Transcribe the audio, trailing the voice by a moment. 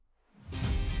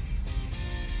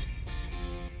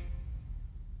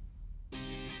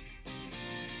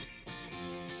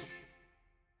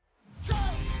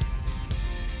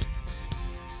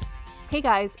Hey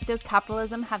guys, does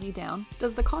capitalism have you down?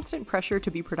 Does the constant pressure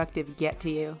to be productive get to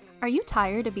you? Are you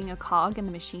tired of being a cog in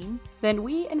the machine? Then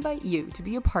we invite you to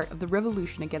be a part of the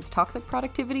revolution against toxic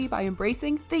productivity by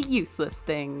embracing the useless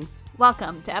things.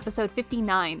 Welcome to episode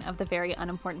 59 of the Very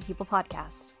Unimportant People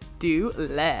podcast. Do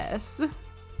less.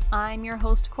 I'm your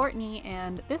host, Courtney,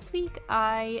 and this week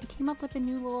I came up with a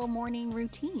new little morning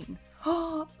routine.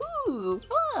 Ooh,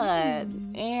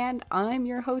 fun! And I'm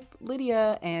your host,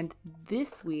 Lydia, and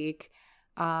this week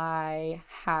I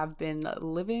have been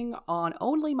living on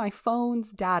only my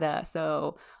phone's data,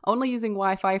 so only using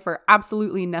Wi-Fi for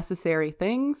absolutely necessary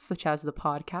things, such as the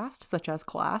podcast, such as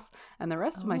class, and the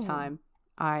rest of my time,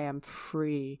 I am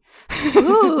free.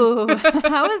 Ooh,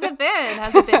 how has it been?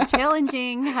 Has it been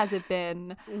challenging? Has it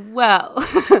been... Well,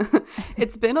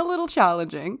 it's been a little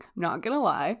challenging, I'm not gonna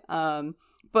lie.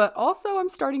 But also I'm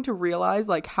starting to realize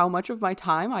like how much of my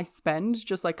time I spend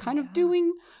just like kind of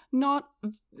doing not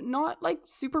like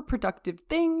super productive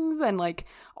things. And like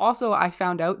also I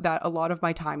found out that a lot of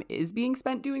my time is being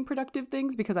spent doing productive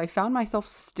things because I found myself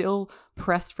still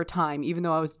pressed for time, even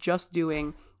though I was just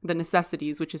doing the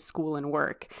necessities, which is school and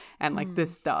work and like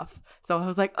this stuff. So I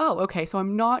was like, oh, okay, so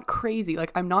I'm not crazy.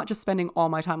 Like I'm not just spending all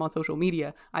my time on social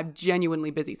media. I'm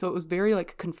genuinely busy. So it was very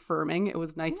like confirming. It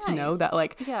was nice to know that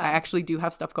like I actually do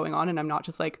have stuff going on and I'm not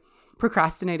just like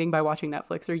procrastinating by watching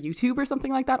Netflix or YouTube or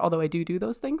something like that, although I do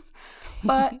those things.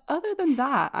 But other than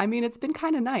that, I mean, it's been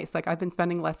kind of nice. Like I've been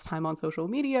spending less time on social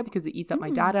media because it eats up my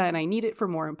data and I need it for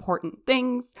more important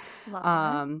things. Love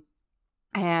that.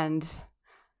 And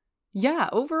yeah,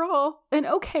 overall, an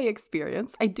okay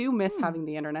experience. I do miss having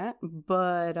the internet,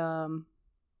 but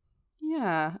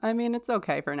yeah, I mean, it's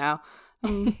okay for now.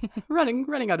 I'm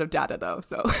running out of data though,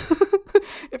 so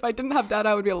if I didn't have data,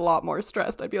 I would be a lot more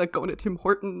stressed. I'd be like going to Tim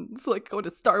Hortons, like going to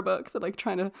Starbucks and like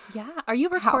trying to Are you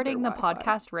recording the Wi-Fi.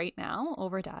 podcast right now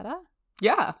over data?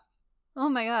 Yeah. Oh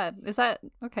my god, is that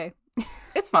okay? It's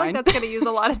I feel fine. like that's going to use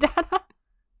a lot of data.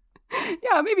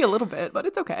 Yeah, maybe a little bit, but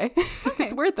it's okay. Okay.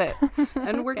 It's worth it.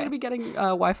 And we're going to be getting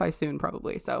Wi-Fi soon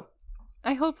probably, so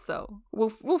I hope so.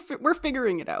 we're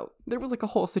figuring it out. There was like a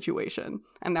whole situation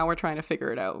and now we're trying to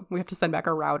figure it out. We have to send back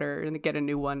our router and get a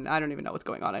new one. I don't even know what's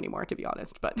going on anymore, to be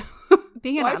honest, but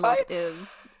Being an Wi-Fi? adult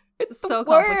is it's so the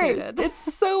worst. complicated.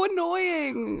 It's so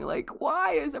annoying. Like,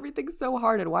 why is everything so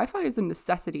hard? And Wi-Fi is a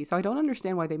necessity, so I don't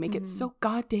understand why they make it so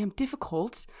goddamn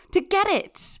difficult to get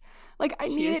it. Like, I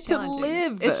need it to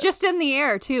live. It's just in the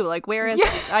air too. Like, where is Yeah,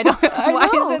 it? I don't. Why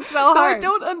know. is it so hard? I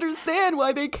don't understand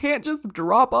why they can't just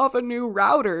drop off a new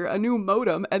router, a new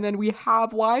modem, and then we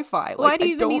have Wi-Fi. Like, Why do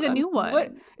you even need a new one?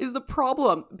 What is the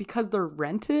problem? Because they're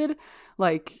rented?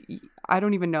 Like, I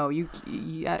don't even know.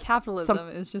 Capitalism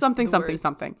is just something. the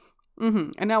worst.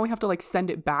 And now we have to like send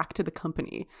it back to the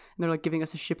company and they're like giving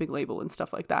us a shipping label and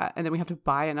stuff like that. And then we have to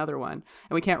buy another one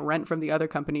and we can't rent from the other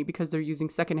company because they're using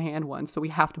secondhand ones. So we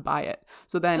have to buy it.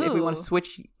 So then if we want to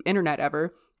switch internet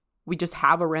ever, we just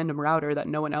have a random router that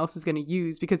no one else is going to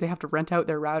use because they have to rent out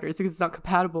their routers because it's not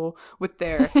compatible with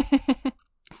their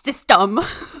system.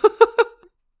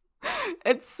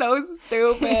 It's so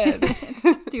stupid. It's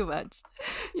just too much.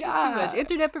 Yeah. It's too much.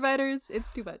 Internet providers,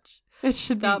 it's too much. It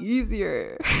should be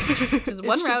easier. Just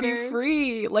one router. It should be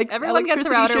free. Like Everyone gets a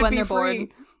electricity router should when be they're free.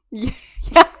 bored.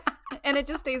 Yeah. And it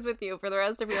just stays with you for the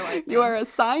rest of your life. You are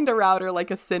assigned a router like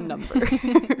a SIN number.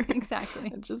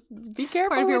 Exactly. Just be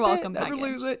careful Part of your with welcome it. Never package.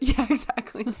 lose it. Yeah,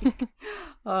 exactly.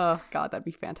 Oh, God, that'd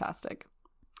be fantastic.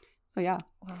 So, yeah.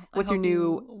 Well, What's I your hope you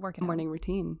new work it out. morning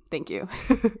routine? Thank you.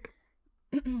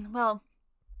 Well,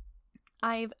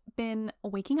 I've been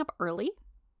waking up early.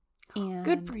 And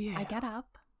Good for you. I get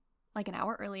up like an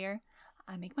hour earlier.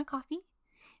 I make my coffee.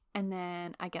 And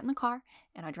then I get in the car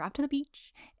and I drive to the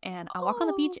beach. And I walk on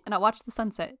the beach and I watch the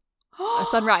sunset.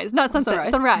 Sunrise. Not sunset.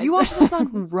 Sunrise. You watch the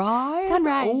sunrise?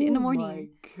 Sunrise in the Oh morning. my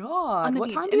God. On the What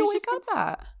beach. time And do you it's wake just up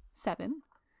at? 7.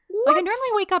 What? Like I normally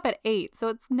wake up at 8, so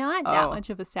it's not that Oh. much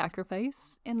of a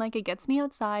sacrifice. And like it gets me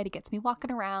outside, it gets me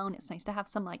walking around. It's nice to have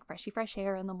some like fresh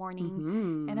air in the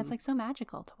morning. And it's like so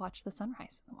magical to watch the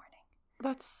sunrise in the morning.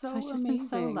 That's so it's just amazing. been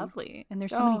so lovely. And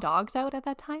there's so many dogs out at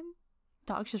that time.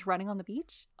 Dogs just running on the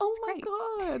beach. Oh It's my great.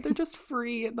 God. They're just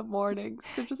free in the mornings.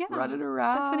 They're just Yeah, running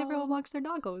around. That's when everyone walks their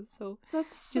doggos. So That's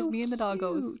just so me and the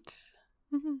doggos. cute.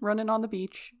 mhm. Running on the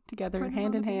beach together, Running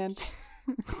hand on in the hand.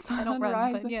 I don't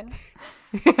run, but yeah,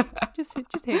 Yeah. just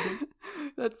hanging.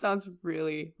 That sounds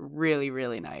really, really,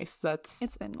 really nice. That's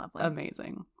It's been lovely.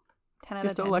 amazing. 10 out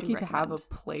You're of so 10 lucky do to have a recommend.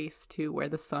 place too where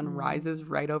the sun rises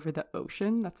right over the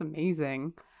ocean. That's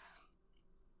amazing.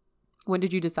 When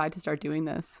did you decide to start doing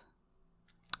this?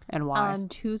 And why? On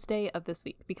Tuesday of this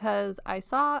week, because I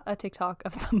saw a TikTok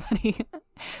of somebody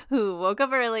who woke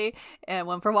up early and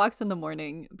went for walks in the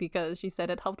morning because she said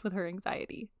it helped with her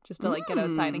anxiety just to like get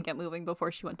outside and get moving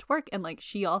before she went to work. And like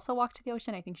she also walked to the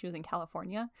ocean. I think she was in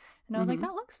California. And I was like,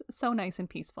 that looks so nice and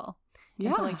peaceful. Yeah.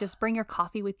 And to like just bring your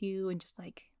coffee with you and just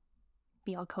like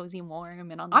be all cozy and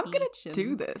warm and on the I'm beach. gonna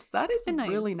do this. That is been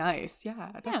really nice. nice.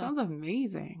 Yeah, that sounds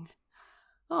amazing.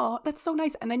 Oh, that's so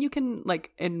nice. And then you can,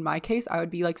 like, in my case, I would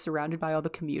be like surrounded by all the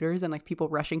commuters and like people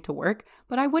rushing to work,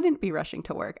 but I wouldn't be rushing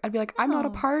to work. I'd be like, I'm not a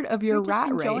part of your You're just rat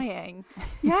enjoying. race.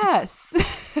 Yes.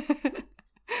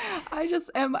 I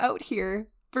just am out here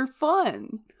for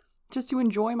fun, just to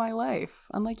enjoy my life.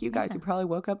 Unlike you guys who probably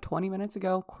woke up 20 minutes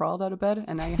ago, crawled out of bed,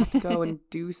 and now you have to go and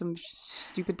do some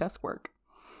stupid desk work.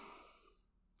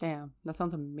 Damn, that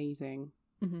sounds amazing.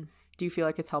 Mm-hmm. Do you feel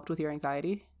like it's helped with your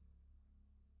anxiety?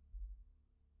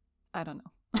 I don't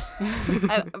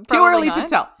know. Too early to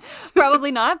tell.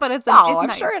 Probably not, but it's I'm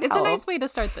nice. sure it It's helps. a nice way to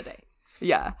start the day.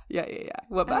 Yeah.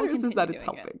 What I will matters is that it's continue doing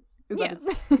helping. it. Is Yes.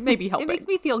 that it's maybe helping. It makes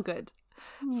me feel good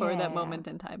for Yeah. that moment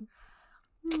in time.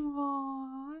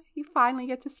 Aww, you finally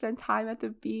get to spend time at the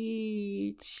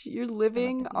beach. You're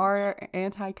living beach. our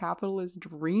anti-capitalist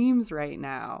dreams right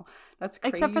now. That's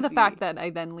crazy. Except for the fact that I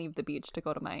then leave the beach to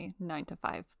go to my 9 to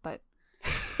 5, but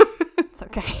it's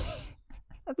okay.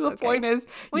 The point is,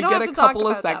 We you don't get have a to talk couple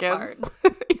of about that seconds.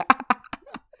 Yeah.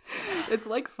 It's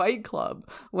like Fight Club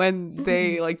when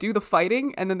they like do the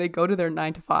fighting and then they go to their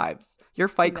 9 to 5s. Your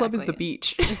Fight Club is the Exactly.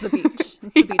 beach. It's the beach.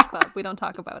 It's the beach club. We don't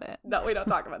talk about it. No, we don't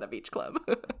talk about the beach club.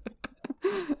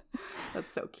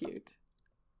 That's so cute.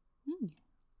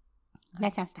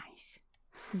 That sounds nice.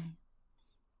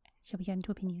 Shall we get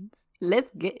into opinions?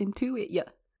 Let's get into it. Yeah.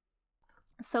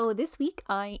 So this week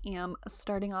I am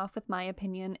starting off with my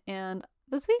opinion, and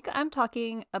this week I'm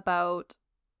talking about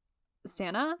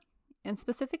Santa, and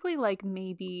specifically like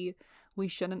maybe we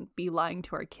shouldn't be lying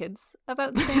to our kids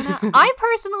about Santa. I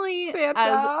personally,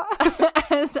 Santa.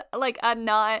 as like a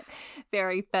not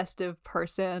very festive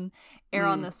person, err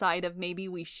on Mm. the side of maybe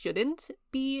we shouldn't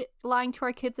be lying to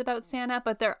our kids about Santa,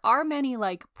 but there are many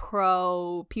like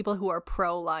people who are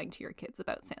pro lying to your kids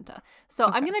about Santa. So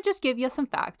I'm going to just give you some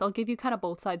facts. I'll give you kind of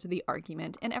both sides of the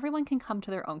argument and everyone can come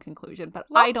to their own conclusion,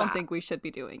 but Love I don't that. think we should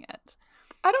be doing it.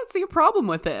 I don't see a problem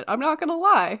with it. I'm not going to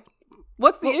lie.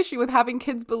 What's the issue with having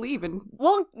kids believe in?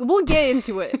 We'll get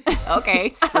into it. Okay,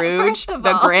 Scrooge, First of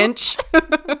the all- Grinch.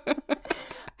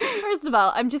 First of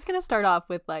all, I'm just going to start off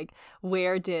with like,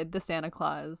 where did the Santa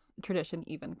Claus tradition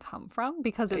even come from?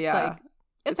 Because it's Yeah. like,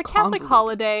 it's a It's Catholic convoluted.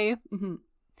 holiday. Mhm.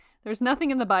 There's nothing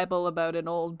in the Bible about an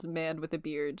old man with a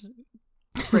beard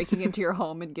breaking into your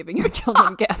home and giving your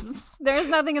children gifts. There's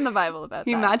nothing in the Bible about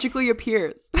He that. magically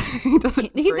appears. He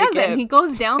doesn't. He break doesn't. in. He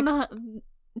goes down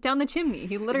the chimney.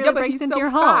 He literally Yeah, but breaks he's into so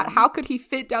your fat. home. How could he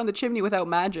fit down the chimney without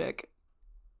magic?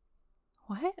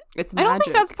 What? It's I magic. don't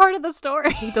think that's part of the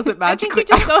story. He doesn't I think magically. he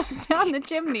just goes down the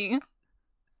chimney.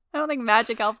 I don't think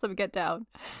magic helps him get down.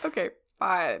 Okay,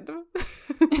 fine.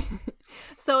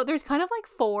 So there's kind of like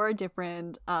 4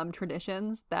 different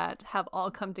traditions that have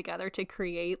all come together to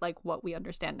create like what we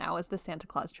understand now as the Santa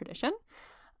Claus tradition.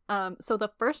 So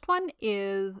the first one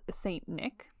is Saint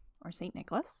Nick or Saint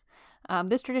Nicholas.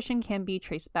 This tradition can be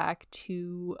traced back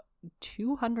to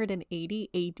 280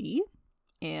 AD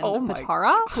in Oh my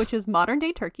Patara, which is modern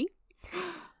day Turkey.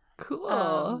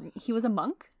 Cool. He was a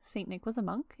monk. Saint Nick was a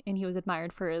monk, and he was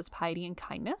admired for his piety and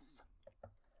kindness.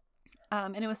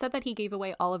 And it was said that he gave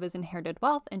away all of his inherited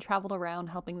wealth and traveled around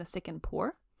helping the sick and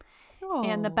poor.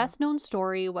 And the Oh. best known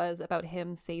story was about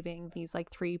him saving these like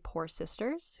 3 poor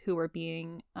sisters who were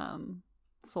being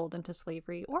sold into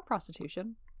slavery or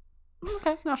prostitution.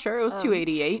 Okay, not sure. It was Um.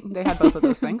 288. They had both of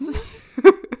those things.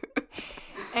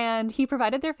 And he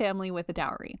provided their family with a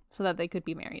dowry so that they could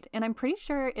be married. And I'm pretty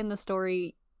sure in the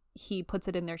story he puts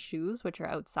it in their shoes, which are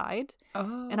outside.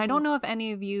 Oh. And I don't know if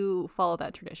any of you follow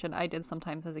that tradition. I did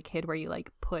sometimes as a kid where you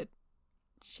like put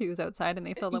shoes outside and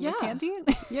they fill them with Yeah. candy.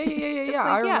 Yeah. It's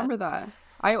I like, yeah. remember that.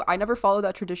 I never followed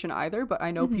that tradition either, but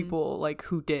I know Mhm. people like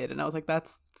who did, and I was like,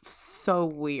 that's so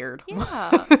weird.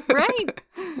 Yeah, right?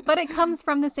 But it comes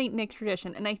from the Saint Nick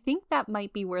tradition. And I think that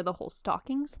might be where the whole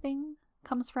stockings thing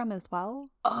comes from as well.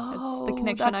 Oh, the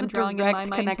connection that's I'm a drawing in my direct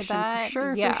mind to connection that. for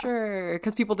sure, Yeah. for sure.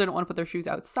 Because people didn't want to put their shoes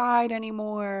outside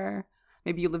anymore.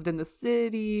 Maybe you lived in the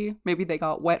city. Maybe they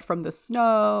got wet from the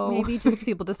snow. Maybe just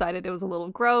people decided it was a little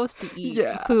gross to eat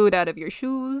Yeah. food out of your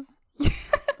shoes.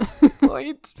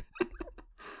 Point.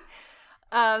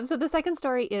 So the second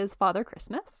story is Father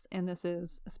Christmas, and this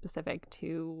is specific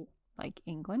to like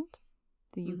England,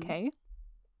 the Mhm. UK.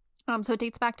 So it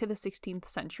dates back to the 16th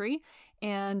century,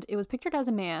 and it was pictured as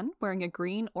a man wearing a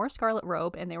green or scarlet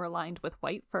robe, and they were lined with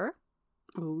white fur.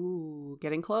 Ooh,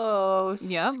 getting close.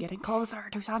 Yep. Getting closer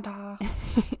to Santa.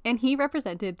 And he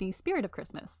represented the spirit of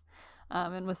Christmas,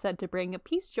 and was said to bring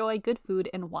peace, joy, good food,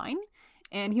 and wine.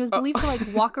 And he was believed to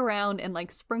like walk around and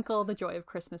like sprinkle the joy of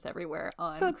Christmas everywhere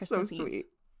on That's Christmas so Eve. sweet.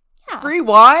 Yeah. Free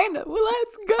wine? Well,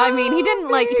 let's go. I mean, he didn't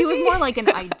like, he was baby. more like an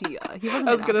idea. He wasn't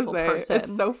I was an gonna actual say, person.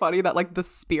 it's so funny that like the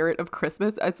spirit of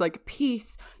Christmas, it's like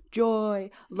peace,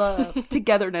 joy, love,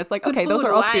 togetherness. Like, Good okay, those food,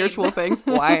 are all wine. spiritual things.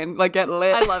 Wine, like get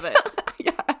lit. I love it.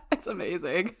 Yeah, it's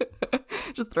amazing.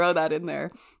 Just throw that in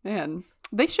there. Man,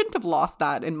 they shouldn't have lost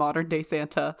that in modern day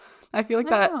Santa. I feel like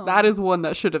No. that is one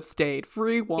that should have stayed.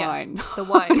 Free wine. Yes, the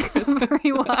wine.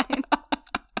 Free wine.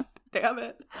 Damn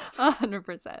it.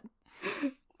 100%.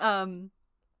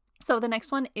 So the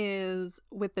next one is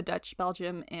with the Dutch,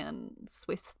 Belgium, and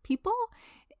Swiss people.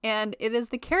 And it is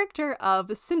the character of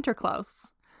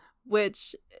Sinterklaas,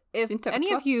 which if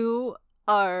any of Sinterklaas? you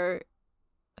are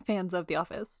fans of The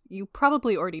Office, you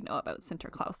probably already know about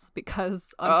Sinterklaas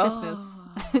because on Christmas,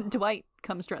 Dwight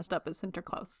comes dressed up as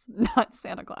Sinterklaas, not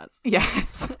Santa Claus.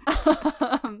 Yes.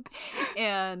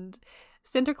 And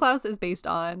Sinterklaas is based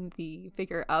on the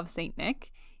figure of Saint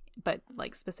Nick, but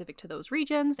like specific to those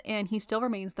regions, and he still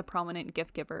remains the prominent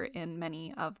gift giver in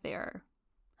many of their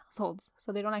households.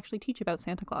 So they don't actually teach about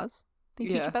Santa Claus; they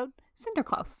teach Yeah. about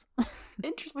Sinterklaas,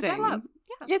 Interesting. which I love.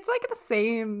 Yeah, It's like the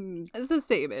same it's the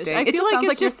same-ish. thing. I It feel just like sounds it's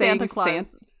like you're just Santa saying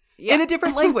Claus. Yeah. in a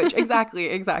different language. Exactly.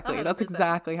 That's 100%.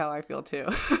 exactly how I feel too.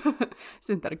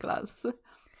 Sinterklaas.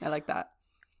 I like that.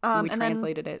 We and then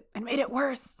translated it and made it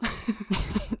worse.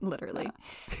 literally.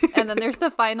 And then there's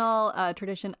the final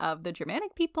tradition of the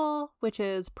Germanic people, which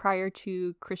is prior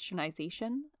to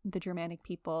Christianization. The Germanic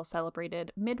people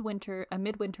celebrated a midwinter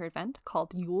event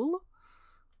called Yule,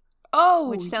 Oh,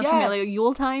 which sounds yes. familiar.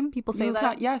 Yule time, people say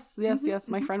Yuletide- that. Yes.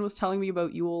 My friend was telling me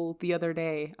about Yule the other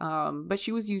day, but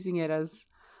she was using it as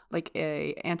like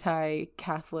a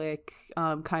anti-Catholic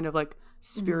kind of like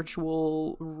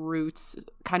spiritual roots,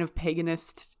 kind of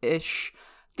paganist-ish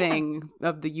thing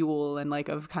of the Yule, and like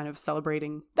of kind of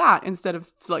celebrating that instead of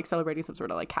like celebrating some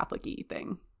sort of like Catholic-y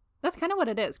thing. That's kind of what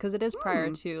it is, because it is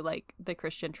prior to like the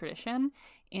Christian tradition,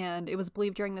 and it was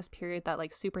believed during this period that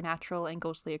like supernatural and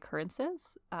ghostly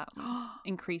occurrences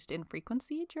increased in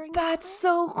frequency during this That's time.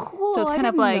 so cool. So it's I kind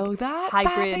of didn't like know that. That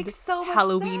hybrid makes so much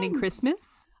Halloween and sense.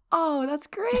 Christmas. Oh, that's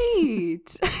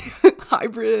great.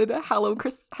 Hybrid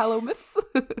Hallowmas.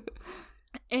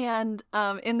 And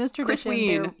in this Chris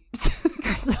tradition, Ween.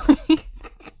 Christween.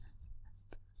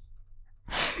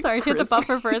 Sorry, she had to Chris-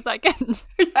 buffer for a second.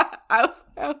 Yeah,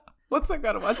 what's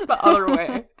the other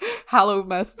way?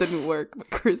 Hallowmas didn't work, but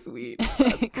Chris Ween.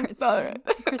 Chris all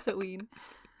right. Ween.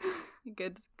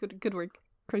 Good work.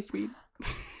 Chris Ween.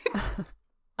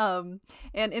 And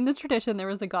in the tradition, there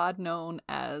was a god known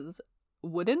as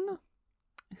Wooden,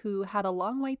 who had a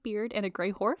long white beard and a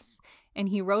gray horse, and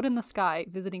he rode in the sky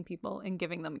visiting people and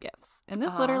giving them gifts. And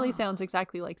this literally sounds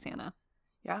exactly like Santa.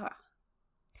 Yeah.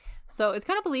 So it's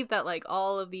kind of believed that like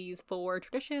all of these four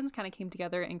traditions kind of came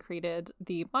together and created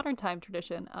the modern time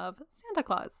tradition of Santa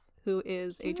Claus, who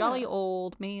is a jolly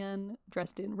old man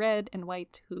dressed in red and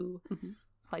white who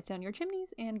slides down your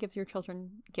chimneys and gives your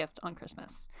children gifts on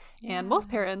Christmas. Yeah. And most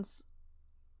parents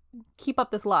keep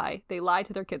up this lie. They lie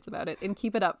to their kids about it and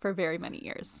keep it up for very many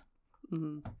years.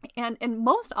 Mm-hmm. And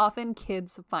most often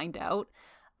kids find out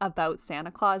about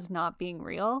Santa Claus not being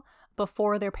real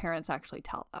before their parents actually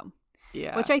tell them.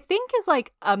 Yeah. Which I think is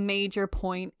like a major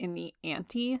point in the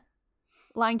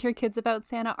lying to your kids about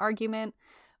Santa argument,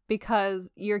 because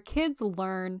your kids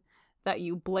learn that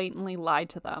you blatantly lied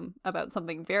to them about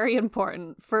something very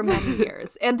important for many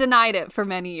years and denied it for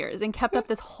many years and kept up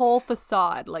this whole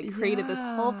facade, like created this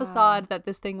whole facade that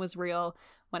this thing was real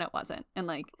when it wasn't. And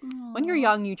like when you're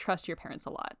young, you trust your parents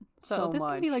a lot. So this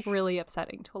can be like really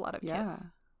upsetting to a lot of kids.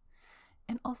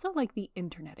 And also, like, the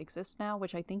internet exists now,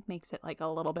 which I think makes it, like, a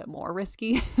little bit more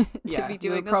risky to be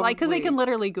doing this. Like, because they can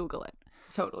literally Google it.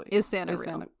 Totally. Is Santa real?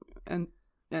 Santa, and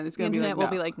it's The going to be like, internet will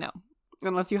no. be like, no.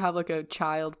 Unless you have, like, a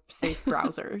child-safe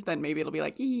browser, then maybe it'll be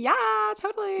like, yeah,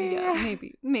 totally. Yeah,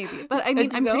 maybe. But, I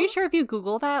mean, I'm no? pretty sure if you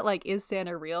Google that, like, is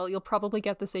Santa real, you'll probably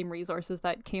get the same resources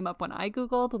that came up when I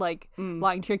Googled, like,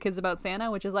 lying to your kids about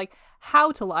Santa, which is, like,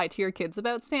 how to lie to your kids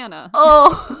about Santa.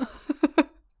 Oh!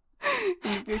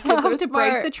 Your kids How are to smart.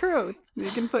 break the truth. You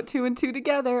can put two and two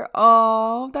together.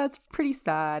 Oh, that's pretty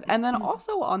sad. And then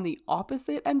also on the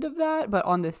opposite end of that, but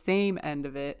on the same end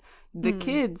of it, the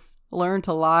kids learn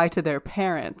to lie to their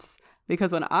parents.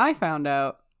 Because when I found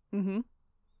out,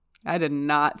 I did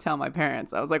not tell my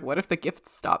parents. I was like, what if the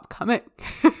gifts stop coming?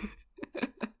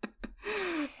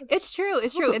 It's true.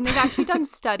 And they've actually done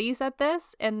studies at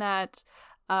this, and that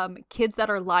kids that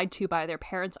are lied to by their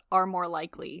parents are more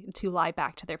likely to lie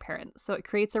back to their parents. So it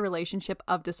creates a relationship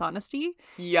of dishonesty.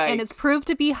 Yikes. And it's proved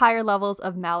to be higher levels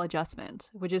of maladjustment,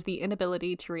 which is the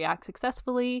inability to react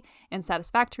successfully and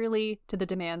satisfactorily to the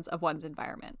demands of one's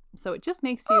environment. So it just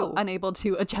makes you unable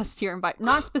to adjust to your environment.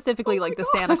 Not specifically like the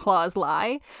Santa Claus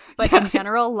lie, but in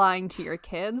general, lying to your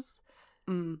kids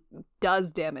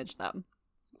does damage them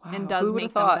and does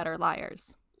make them better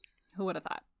liars. Who would have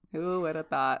thought? Who would have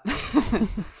thought?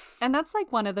 And that's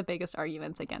like one of the biggest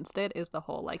arguments against it is the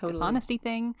whole like dishonesty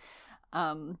thing.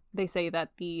 They say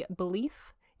that the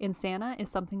belief in Santa is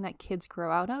something that kids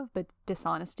grow out of, but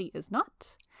dishonesty is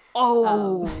not.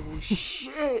 Oh,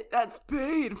 shit. That's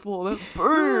painful. That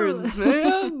burns,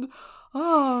 man.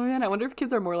 Oh, man. I wonder if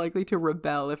kids are more likely to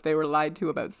rebel if they were lied to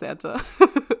about Santa.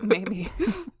 Maybe.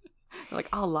 Like,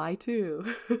 I'll lie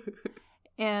too.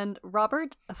 And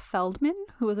Robert Feldman,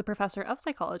 who was a professor of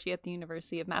psychology at the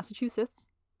University of Massachusetts.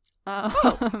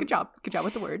 Good job. Good job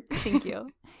with the word. Thank you.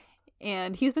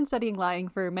 And he's been studying lying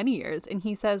for many years. And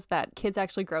he says that kids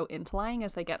actually grow into lying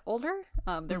as they get older.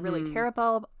 They're really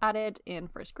terrible at it in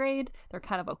first grade. They're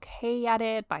kind of okay at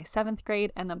it by 7th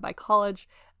grade. And then by college,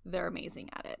 they're amazing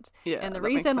at it. Yeah, and the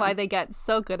reason why they get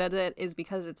so good at it is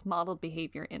because it's modeled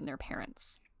behavior in their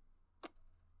parents.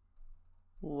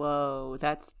 Whoa,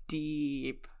 that's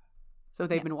deep. So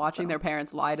they've been watching their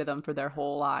parents lie to them for their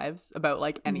whole lives about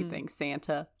like anything.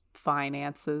 Santa,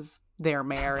 finances, their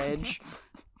marriage.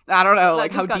 I don't know,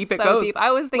 like how deep it goes. Deep.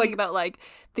 I was thinking about like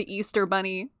the Easter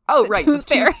Bunny. Oh, right. The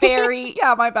Tooth Fairy.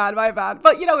 Yeah, my bad.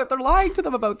 But you know, if they're lying to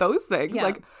them about those things,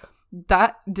 like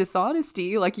that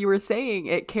dishonesty, like you were saying,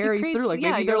 it carries through. Like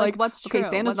maybe they're like, what's true? Okay,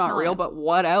 Santa's not real, but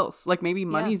what else? Like maybe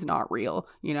money's not real,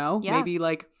 you know? Yeah. Maybe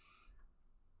like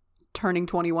turning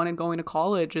 21 and going to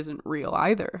college isn't real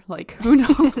either. Like, who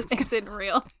knows? Isn't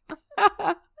real.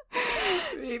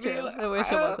 Maybe. I wish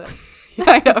it wasn't. Yeah,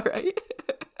 I know, right?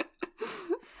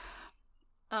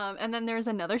 And then there's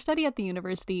another study at the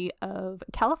University of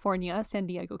California, San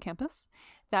Diego campus,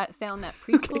 that found that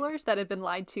preschoolers that had been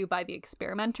lied to by the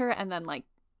experimenter and then like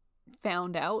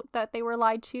found out that they were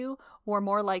lied to were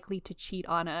more likely to cheat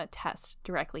on a test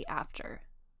directly after.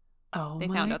 Oh, they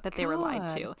found out that they were lied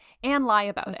to and lie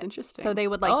about it. That's interesting. So they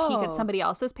would like peek at somebody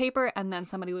else's paper and then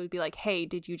somebody would be like, hey,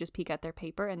 did you just peek at their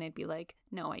paper? And they'd be like,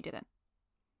 no, I didn't.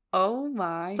 Oh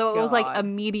my God. So it was like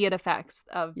immediate effects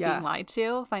of being lied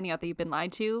to. Finding out that you've been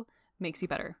lied to makes you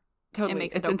better. Totally. It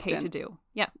makes it okay to do.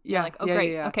 Yeah. Yeah. You're like, oh,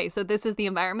 great. Yeah. Okay, so this is the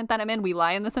environment that I'm in. We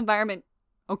lie in this environment.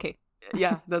 Okay.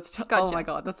 Yeah, that's gotcha. Oh my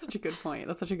God, that's such a good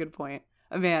point.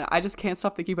 Man, I just can't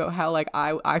stop thinking about how like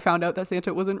I found out that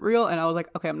Santa wasn't real and I was like,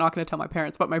 okay, I'm not going to tell my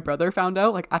parents, but my brother found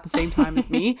out like at the same time as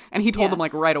me and he told them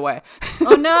like right away.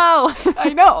 Oh no. I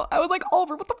know. I was like,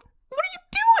 Oliver, what are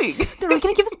you doing? They're not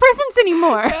going to give us presents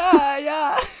anymore.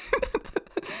 Yeah.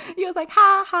 He was like,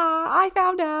 ha ha, I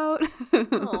found out.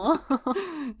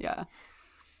 Yeah.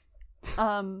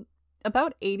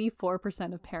 About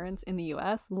 84% of parents in the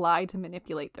US lie to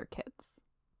manipulate their kids.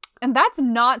 And that's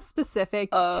not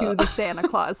specific to the Santa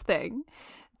Claus thing.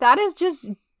 That is just,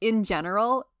 in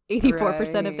general,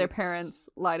 84% of their parents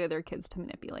lie to their kids to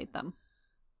manipulate them.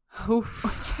 Oof.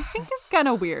 Which I think is kind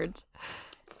of weird.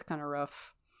 It's kind of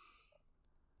rough.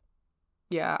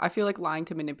 Yeah, I feel like lying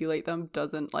to manipulate them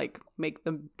doesn't, like, make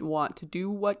them want to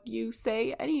do what you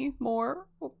say any more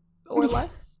or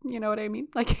less. You know what I mean?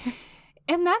 Like...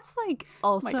 And that's like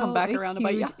also might come back a around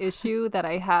huge issue that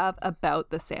I have about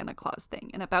the Santa Claus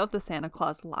thing and about the Santa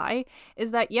Claus lie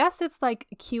is that, yes, it's like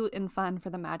cute and fun for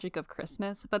the magic of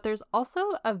Christmas, but there's also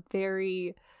a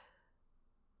very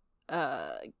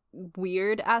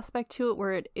weird aspect to it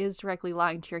where it is directly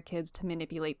lying to your kids to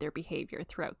manipulate their behavior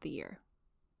throughout the year.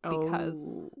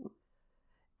 Because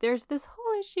there's this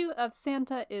whole issue of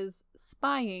Santa is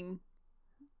spying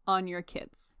on your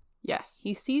kids. Yes.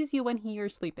 He sees you when you're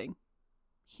sleeping.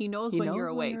 He knows when you're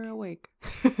awake.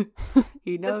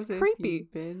 He knows it's creepy.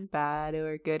 You've been bad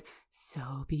or good.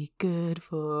 So be good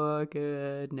for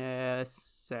goodness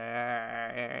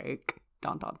sake.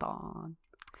 Dun dun dun.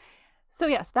 So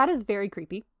yes, that is very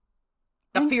creepy.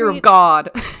 The fear of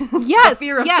God. Yes. The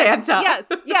fear of Santa.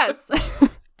 Yes.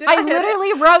 I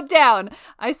literally wrote down,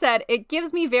 I said, it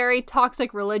gives me very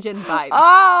toxic religion vibes.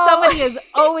 Oh! Somebody is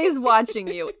always watching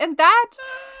you. And that,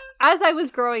 as I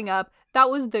was growing up, that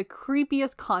was the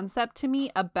creepiest concept to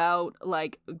me about,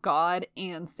 like, God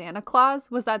and Santa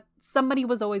Claus, was that somebody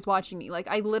was always watching me. Like,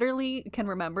 I literally can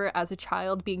remember as a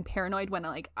child being paranoid when,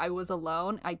 like, I was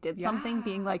alone. I did something,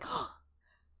 being like, oh,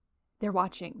 they're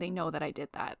watching. They know that I did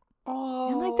that. Oh.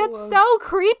 And, like, that's so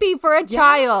creepy for a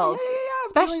child. Yeah.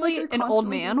 Especially like an old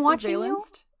man watching you.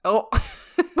 Oh.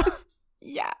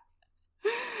 Yeah.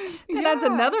 That adds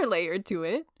another layer to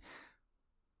it.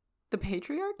 The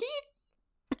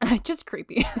patriarchy? Just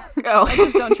creepy. Oh. I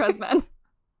just don't trust men.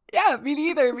 Yeah, me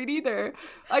neither.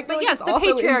 I feel But like yes, it's the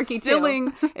also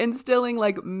patriarchy instilling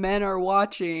like men are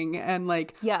watching and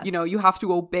like, Yes. you know, you have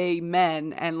to obey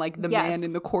men and like the man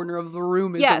in the corner of the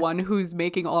room is the one who's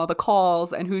making all the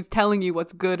calls and who's telling you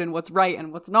what's good and what's right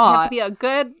and what's not. You have to be a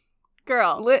good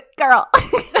girl. Lit girl.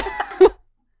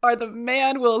 Or the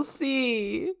man will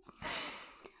see.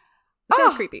 So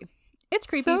it's creepy. It's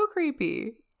creepy. So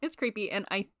creepy. It's creepy, and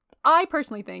I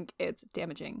personally think it's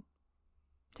damaging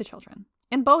to children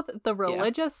in both the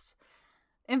religious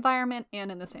environment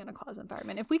and in the Santa Claus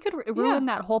environment. If we could ruin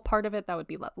that whole part of it, that would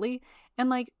be lovely. And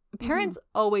like parents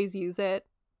always use it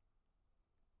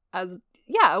as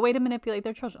a way to manipulate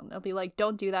their children. They'll be like,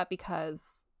 don't do that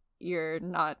because you're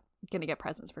not gonna get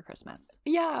presents for Christmas.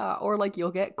 Yeah, or like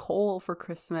you'll get coal for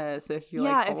Christmas if you're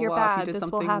if you're bad, if you did this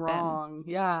something will happen. wrong.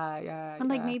 Yeah. And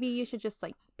like maybe you should just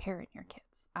like parent your kids.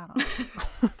 I don't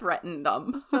know. Threaten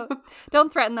them. So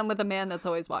don't threaten them with a man that's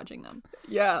always watching them.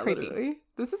 Yeah, creepy. Literally.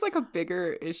 This is like a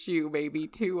bigger issue maybe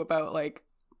too about like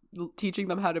teaching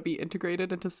them how to be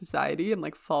integrated into society and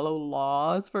like follow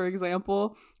laws, for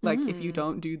example. Like if you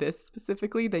don't do this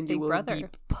specifically, then you will be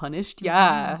punished.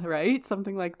 Yeah, right?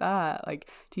 Something like that. Like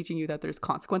teaching you that there's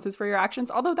consequences for your actions.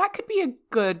 Although that could be a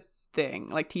good thing,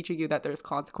 like teaching you that there's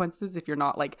consequences if you're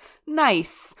not like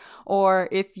nice, or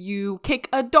if you kick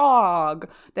a dog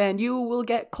then you will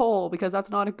get coal because that's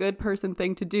not a good person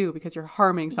thing to do because you're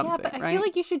harming something. Yeah, but I feel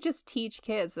like you should just teach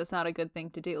kids that's not a good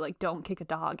thing to do. Like, don't kick a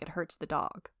dog, it hurts the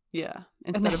dog. Yeah,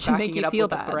 instead of backing it up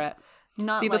with a threat.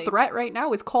 Not See, like, the threat right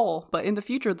now is coal, but in the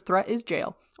future the threat is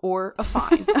jail or a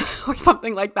fine or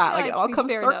something like that. Like it all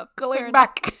comes circling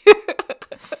back.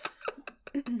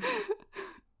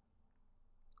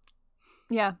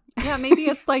 Yeah, maybe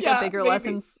it's like a bigger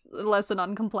lesson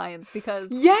on compliance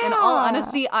because in all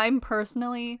honesty, I'm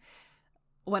personally,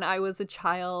 when I was a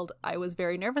child, I was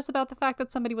very nervous about the fact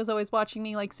that somebody was always watching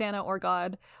me, like Santa or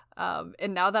God.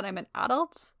 And now that I'm an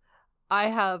adult, I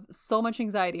have so much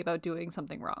anxiety about doing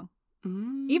something wrong.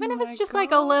 Even if it's just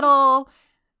like a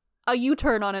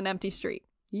U-turn on an empty street.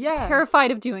 Yeah.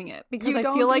 Terrified of doing it because I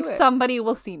feel like somebody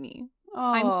will see me. Oh.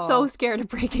 I'm so scared of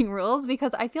breaking rules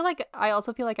because I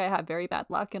also feel like I have very bad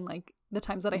luck, and like the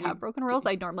times that I have broken rules,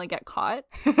 I normally get caught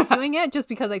doing it just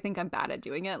because I think I'm bad at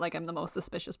doing it. Like I'm the most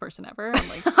suspicious person ever. I'm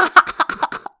like, because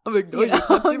I'm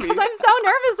so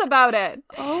nervous about it.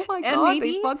 Oh my god,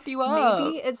 maybe, they fucked you up.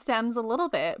 Maybe it stems a little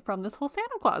bit from this whole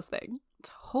Santa Claus thing.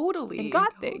 Totally. And God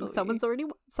thing. Someone's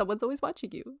always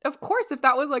watching you. Of course, if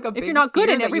that was like a big if you're not good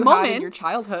in every moment in your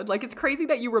childhood, like it's crazy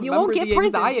that you remember the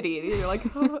anxiety. You're like,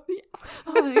 oh yeah.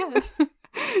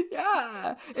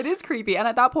 Yeah, it is creepy. And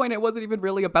at that point, it wasn't even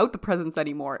really about the presents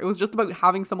anymore. It was just about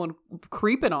having someone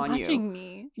creeping on you. Watching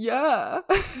me. Yeah.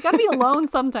 You gotta be alone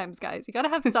sometimes, guys. You gotta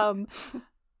have some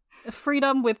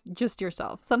freedom with just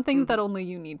yourself. Some things that only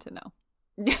you need to know.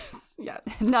 Yes.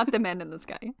 Not the men in the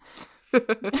sky.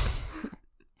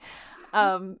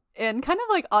 And kind of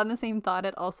like on the same thought,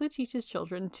 it also teaches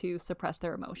children to suppress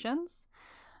their emotions.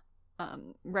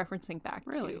 Referencing back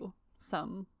to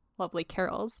some lovely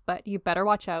carols, but you better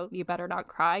watch out. You better not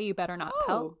cry. You better not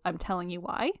pout. I'm telling you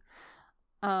why.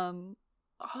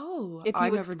 If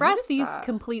you express these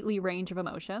completely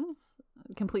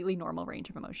normal range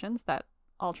of emotions that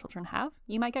all children have,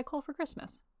 you might get coal for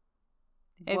Christmas.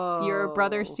 If your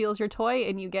brother steals your toy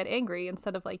and you get angry,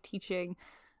 instead of like teaching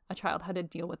a child how to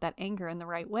deal with that anger in the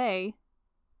right way,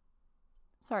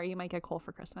 sorry, you might get coal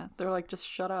for Christmas. They're like, just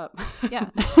shut up. Yeah,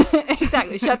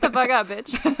 exactly. Shut the fuck up,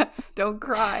 bitch. Don't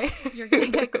cry. You're gonna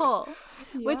get coal.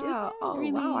 Yeah. Which is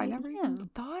really, wow, I never even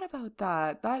thought about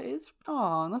that. That is,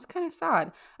 that's kind of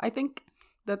sad. I think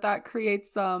that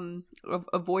creates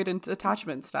avoidant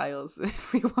attachment styles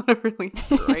if we want to really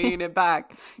rein it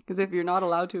back. Because if you're not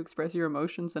allowed to express your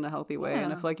emotions in a healthy way,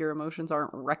 and if like your emotions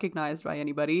aren't recognized by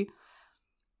anybody,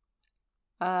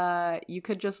 you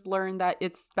could just learn that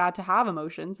it's bad to have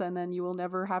emotions, and then you will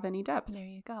never have any depth. There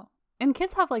you go. And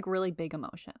kids have like really big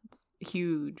emotions.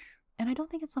 Huge. And I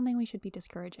don't think it's something we should be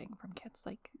discouraging from kids.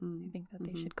 Like, I think that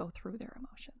they should go through their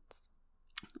emotions.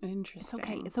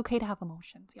 Interesting. It's okay to have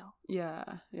emotions, y'all. Yeah.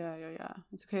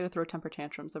 It's okay to throw temper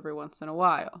tantrums every once in a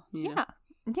while. Yeah,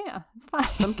 it's fine.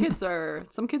 Some kids are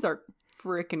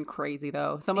freaking crazy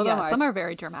though. Some of them, some are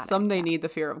very dramatic. Some they need the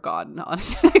fear of God,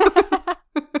 honestly.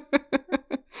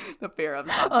 The fear of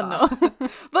God. Oh no.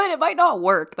 But it might not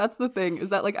work. That's the thing. Is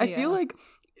that like I feel like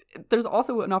there's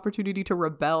also an opportunity to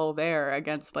rebel there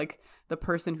against like the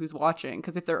person who's watching,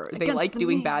 because if they like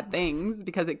doing bad things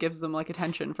because it gives them like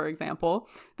attention, for example,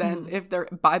 then if they're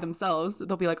by themselves,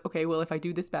 they'll be like, okay, well, if I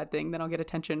do this bad thing, then I'll get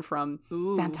attention from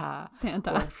Santa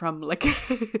or from like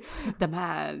the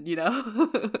man, you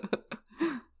know.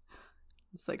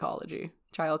 Psychology,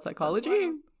 child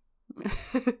psychology.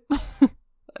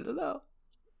 I don't know.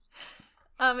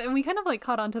 And we kind of like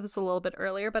caught on to this a little bit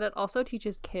earlier, but it also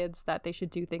teaches kids that they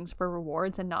should do things for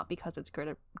rewards and not because it's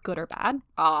good or bad.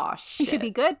 Oh, shit. You should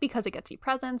be good because it gets you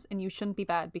presents, and you shouldn't be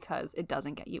bad because it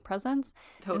doesn't get you presents.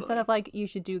 Totally. Instead of like, you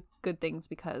should do good things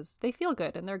because they feel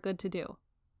good and they're good to do.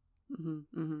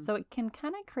 So it can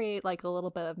kind of create like a little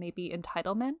bit of maybe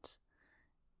entitlement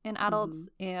in adults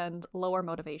and lower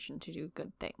motivation to do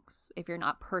good things if you're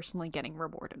not personally getting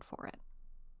rewarded for it.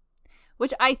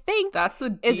 Which I think that's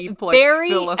a is deep,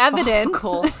 very evident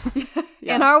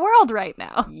in our world right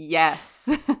now. Yes.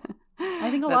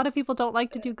 I think a lot of people don't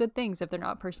like to do good things if they're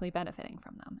not personally benefiting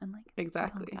from them. And like,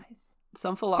 exactly. Oh, guys.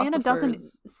 Some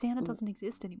philosophers... Santa doesn't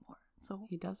exist anymore. So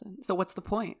he doesn't. So what's the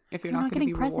point if you're not going to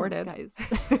be presents, rewarded? Guys.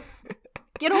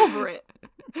 Get over it.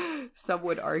 Some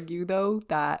would argue, though,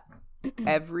 that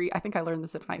I think I learned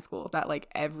this in high school, that like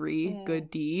every good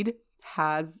deed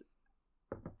has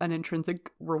an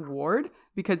intrinsic reward,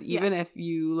 because even if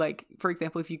you like, for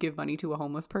example, if you give money to a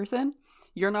homeless person,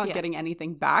 you're not getting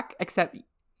anything back except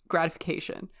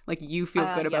gratification. Like you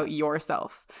feel good about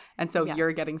yourself, and so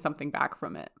you're getting something back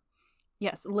from it.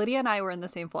 Yes, Lydia and I were in the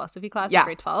same philosophy class in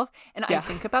grade 12, and I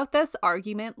think about this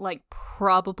argument like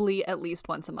probably at least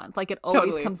once a month. Like it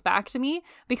always comes back to me,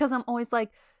 because I'm always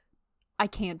like, I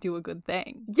can't do a good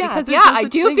thing. Yeah, because I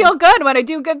do feel good when I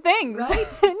do good things.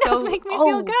 Right? It does make me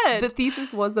feel good. The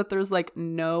thesis was that there's like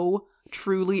no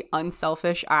truly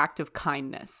unselfish act of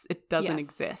kindness. It doesn't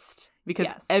exist, because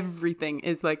everything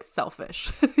is like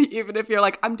selfish. Even if you're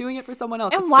like, I'm doing it for someone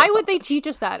else. And why would they teach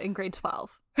us that in grade 12?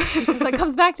 Because that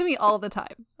comes back to me all the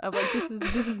time. I'm like,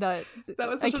 this is not. That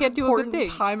was I can't do a good thing.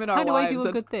 Time in our How do lives I do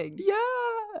a good thing?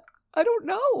 Yeah, I don't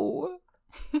know.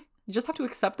 You just have to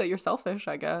accept that you're selfish,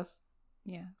 I guess.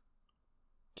 Yeah.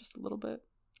 Just a little bit.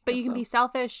 But you can be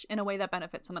selfish in a way that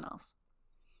benefits someone else.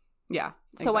 Yeah.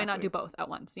 Exactly. So why not do both at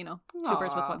once, you know? Two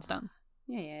birds with one stone.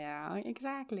 Yeah,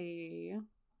 exactly.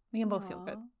 We can both feel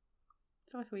good.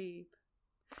 So sweet.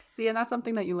 See, and that's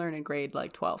something that you learn in grade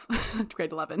like 12,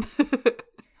 grade 11.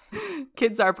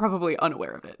 Kids are probably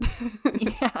unaware of it.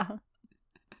 Yeah.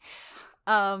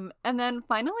 And then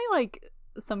finally, like,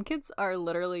 some kids are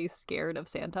literally scared of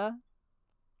Santa.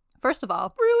 First of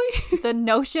all, really, the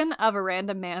notion of a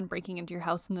random man breaking into your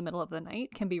house in the middle of the night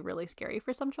can be really scary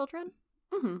for some children.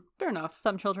 Fair enough.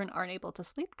 Some children aren't able to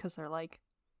sleep because they're like,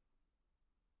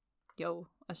 yo,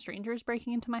 a stranger's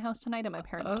breaking into my house tonight and my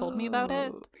parents told me about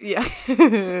it. Yeah.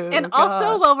 And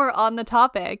also, while we're on the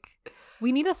topic,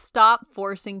 we need to stop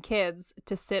forcing kids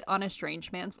to sit on a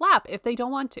strange man's lap if they don't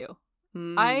want to.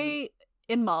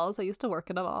 In malls, I used to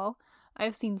work in a mall.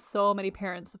 I've seen so many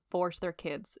parents force their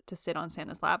kids to sit on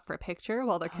Santa's lap for a picture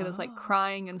while their kid is like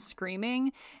crying and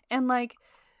screaming. And like,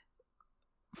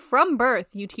 from birth,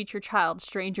 you teach your child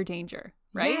stranger danger,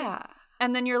 right? Yeah.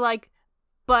 And then you're like,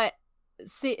 but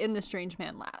sit in the strange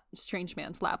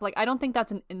man's lap. Like, I don't think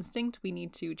that's an instinct we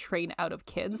need to train out of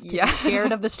kids to be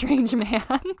scared of the strange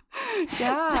man.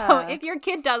 Yeah. So if your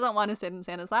kid doesn't want to sit in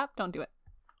Santa's lap, don't do it.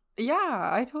 Yeah,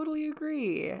 I totally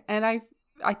agree. And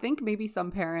I think maybe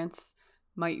some parents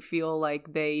might feel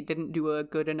like they didn't do a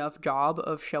good enough job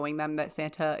of showing them that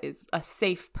Santa is a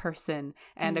safe person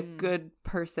and a good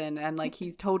person, and like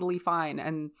he's totally fine,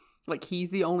 and like he's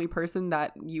the only person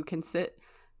that you can sit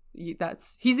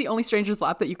he's the only stranger's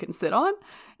lap that you can sit on.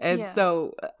 And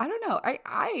so I don't know,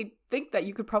 I think that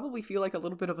you could probably feel like a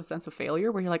little bit of a sense of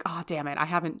failure where you're like, oh damn it, I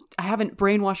haven't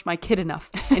brainwashed my kid enough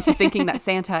into thinking that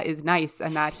Santa is nice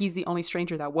and that he's the only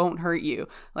stranger that won't hurt you.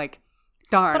 Like,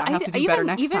 darn, but I have to do better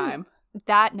next time.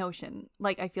 That notion,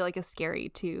 like, I feel like is scary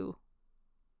to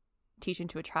teach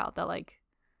into a child, that like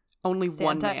only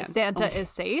one man Santa is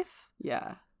safe.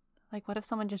 Yeah. Like, what if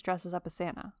someone just dresses up as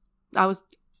Santa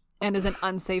and is an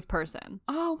unsafe person?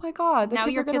 Oh my god, the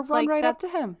kids are gonna run right up to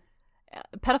him.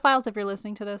 Pedophiles, if you're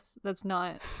listening to this, that's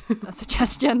not a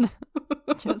suggestion.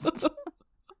 Just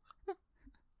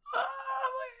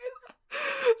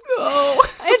no,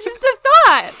 it's just a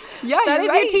thought. Yeah, that you're if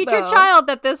right, you teach your child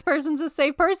that this person's a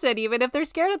safe person, even if they're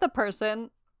scared of the person,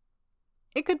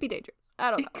 it could be dangerous.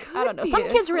 I don't know. Some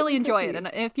kids really enjoy it, and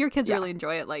if your kids really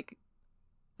enjoy it, like,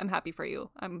 I'm happy for you.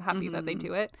 I'm happy that they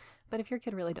do it. But if your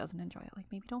kid really doesn't enjoy it, like,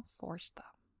 maybe don't force them.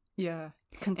 Yeah,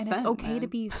 consent. And it's okay to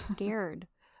be scared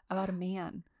about a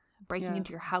man breaking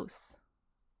into your house.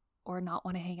 or not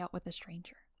want to hang out with a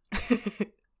stranger.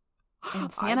 And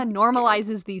I'd Santa be normalizes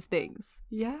scared. these things.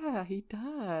 Yeah, he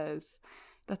does.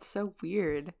 That's so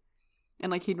weird.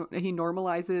 And like he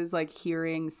normalizes like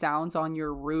hearing sounds on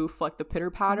your roof, like the pitter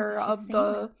patter that's just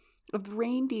of the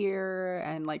reindeer,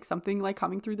 and like something like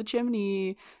coming through the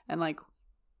chimney, and like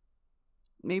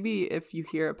maybe if you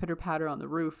hear a pitter patter on the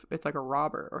roof, it's like a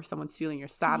robber or someone stealing your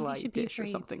satellite dish or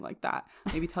something like that.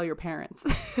 Maybe tell your parents.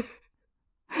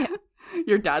 Yeah.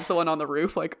 Your dad's the one on the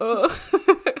roof, like, oh.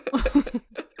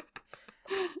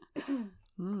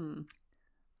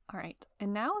 All right.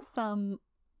 And now some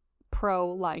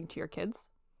pro lying to your kids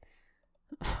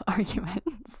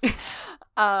arguments.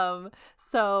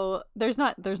 So there's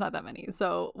not that many.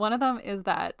 So one of them is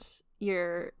that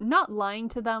you're not lying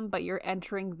to them, but you're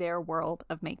entering their world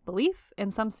of make-believe.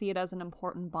 And some see it as an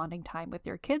important bonding time with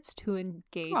your kids to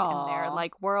engage in their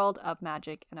like world of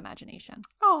magic and imagination.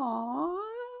 Aww.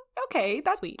 Okay,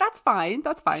 Sweet. That's fine.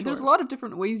 That's fine. Sure. There's a lot of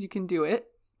different ways you can do it,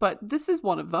 but this is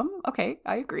one of them. Okay,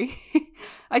 I agree.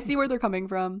 I see where they're coming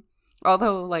from.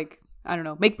 Although, like, I don't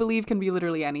know, make-believe can be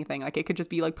literally anything. Like, it could just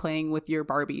be like playing with your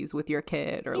Barbies with your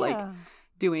kid, or like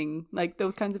doing like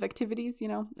those kinds of activities, you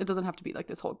know? It doesn't have to be like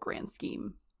this whole grand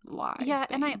scheme lie. Yeah,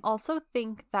 thing. and I also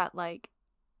think that like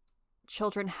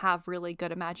children have really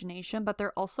good imagination, but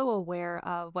they're also aware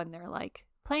of when they're like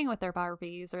playing with their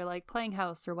Barbies or like playing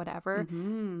house or whatever,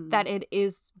 that it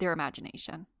is their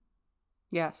imagination.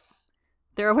 Yes.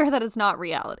 They're aware that it's not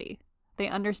reality. They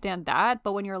understand that,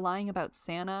 but when you're lying about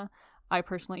Santa, I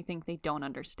personally think they don't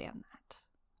understand that.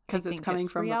 Because it's coming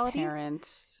from reality. the parent.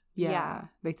 Yeah.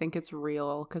 They think it's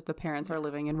real because the parents are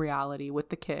living in reality with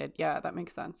the kid. Yeah, that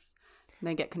makes sense. And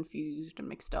they get confused and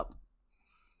mixed up.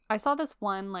 I saw this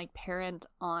one like parent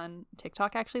on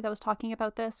TikTok actually that was talking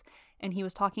about this, and he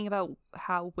was talking about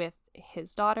how with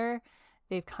his daughter,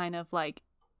 they've kind of like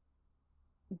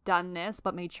done this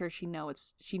but made sure she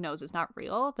knows it's not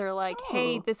real. They're like,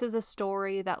 hey, this is a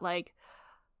story that like,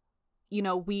 you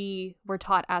know, we were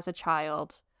taught as a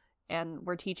child and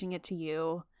we're teaching it to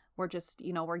you. We're just,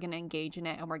 you know, we're going to engage in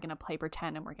it and we're going to play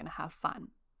pretend and we're going to have fun.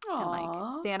 Aww. And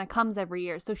like Santa comes every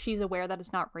year, so she's aware that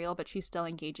it's not real, but she's still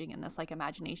engaging in this like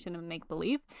imagination and make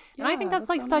believe. And I think that's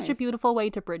like such a beautiful way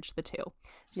to bridge the two.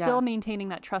 Still maintaining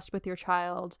that trust with your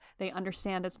child. They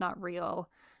understand it's not real,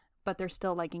 but they're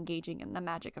still like engaging in the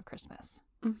magic of Christmas.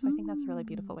 So I think that's a really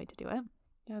beautiful way to do it.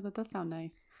 Yeah, that does sound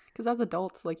nice. Because as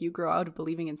adults, like, you grow out of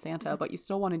believing in Santa, but you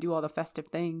still want to do all the festive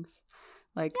things.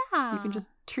 Like, you can just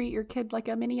treat your kid like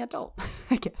a mini adult,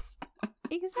 I guess.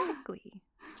 Exactly.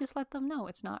 Just let them know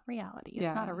it's not reality.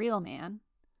 It's not a real man.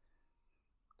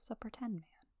 It's a pretend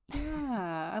man.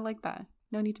 Yeah, I like that.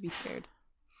 No need to be scared.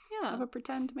 Yeah. Of a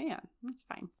pretend man. That's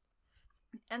fine.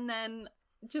 And then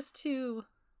just to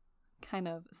kind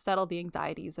of settle the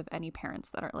anxieties of any parents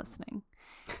that are listening.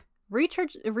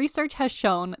 Research has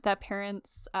shown that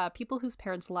people whose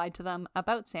parents lied to them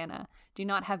about Santa do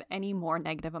not have any more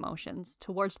negative emotions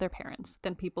towards their parents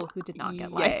than people who did not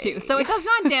get lied to. So it does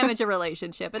not damage a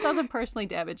relationship. It doesn't personally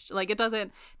damage, like, it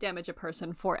doesn't damage a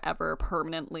person forever,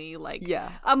 permanently, like,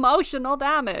 emotional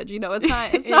damage. You know, it's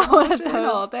not one of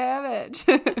those damage.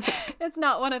 It's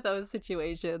not one of those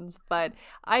situations, but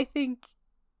I think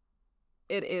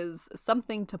it is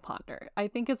something to ponder. I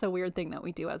think it's a weird thing that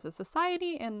we do as a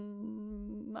society,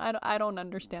 and I don't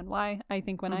understand why. I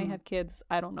think when I have kids,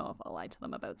 I don't know if I'll lie to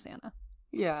them about Santa.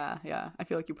 Yeah. I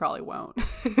feel like you probably won't.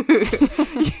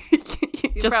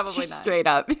 You're probably not. Straight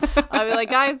up. I'll be like,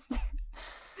 guys,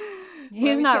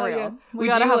 he's not real. We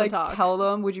gotta have a talk. Tell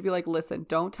them? Would you be like, listen,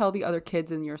 don't tell the other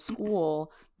kids in your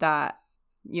school that,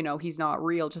 you know, he's not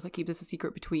real, just like keep this a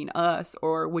secret between us?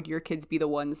 Or would your kids be the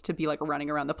ones to be like running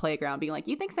around the playground being like,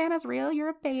 you think Santa's real? You're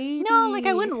a baby. No, like,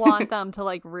 I wouldn't want them to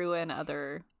like ruin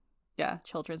other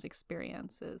children's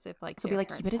experiences if like so their be like,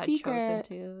 parents keep it a had secret. chosen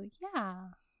to. Yeah.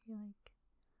 Be like,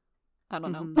 I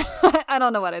don't know. I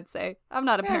don't know what I'd say. I'm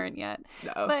not a parent yet.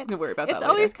 No, but don't worry about that. It's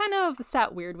always kind of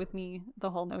sat weird with me, the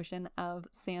whole notion of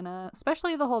Santa,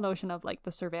 especially the whole notion of like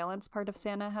the surveillance part of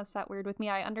Santa has sat weird with me.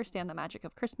 I understand the magic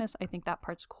of Christmas. I think that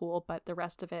part's cool, but the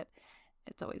rest of it,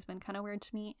 it's always been kind of weird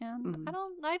to me, and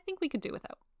I think we could do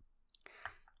without.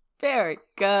 Very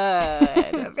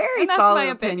good. Very solid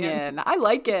opinion. I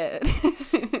like it.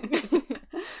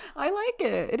 I like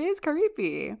it. It is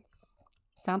creepy.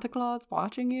 Santa Claus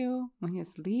watching you when you're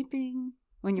sleeping,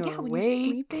 when you're awake. When you're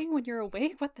sleeping, when you're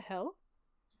awake. What the hell?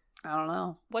 I don't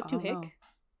know. What to hick? Know.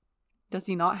 Does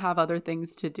he not have other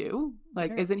things to do?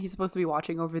 Like, isn't he supposed to be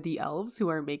watching over the elves who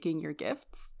are making your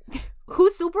gifts?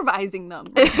 Who's supervising them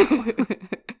right now?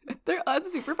 They're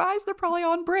unsupervised. They're probably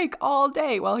on break all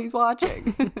day while he's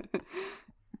watching.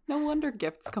 No wonder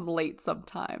gifts come late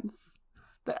sometimes.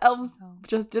 The elves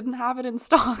just didn't have it in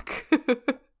stock.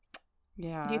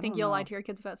 Yeah. Do you think you'll lie to your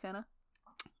kids about Santa?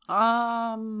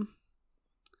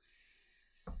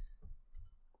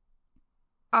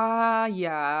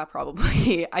 Yeah,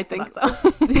 probably. I think so.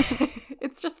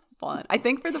 It's just fun. I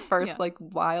think for the first like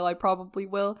while I probably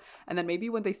will, and then maybe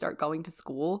when they start going to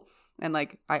school, and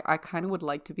like I kind of would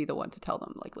like to be the one to tell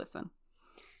them like, listen,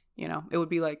 you know, it would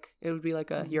be like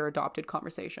a your adopted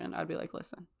conversation. I'd be like,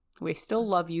 listen, we still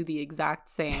love you the exact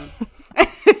same,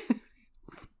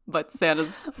 but Santa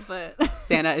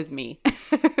is me.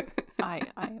 I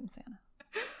am Santa.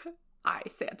 I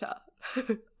Santa.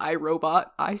 I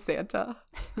robot. I Santa.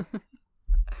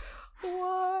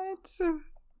 What?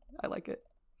 I like it.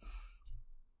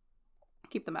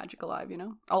 Keep the magic alive, you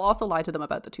know? I'll also lie to them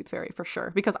about the tooth fairy for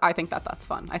sure, because I think that's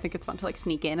fun. I think it's fun to like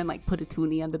sneak in and like put a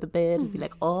toonie under the bed and be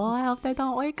like, oh, I hope they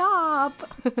don't wake up.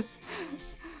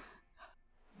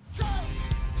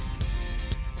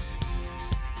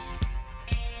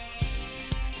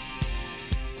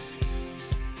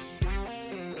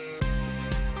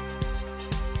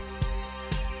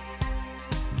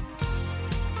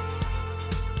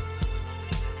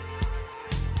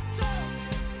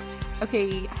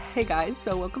 Okay, hey guys,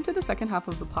 so welcome to the second half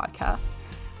of the podcast.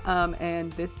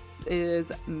 And this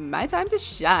is my time to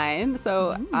shine.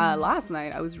 So last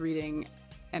night I was reading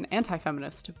an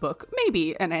anti-feminist book,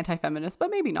 maybe an anti-feminist,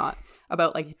 but maybe not,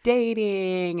 about like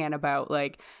dating and about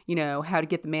like, you know, how to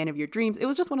get the man of your dreams. It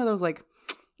was just one of those like,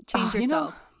 change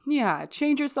yourself.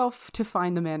 Change yourself to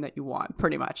find the man that you want,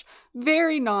 pretty much.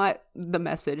 Very not the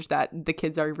message that the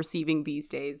kids are receiving these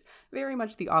days. Very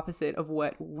much the opposite of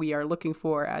what we are looking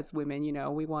for as women. You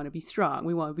know, we want to be strong,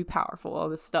 we want to be powerful, all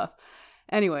this stuff.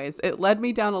 Anyways, it led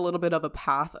me down a little bit of a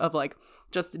path of like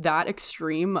just that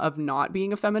extreme of not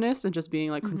being a feminist and just being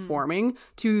like conforming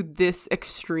to this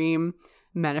extreme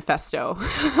manifesto.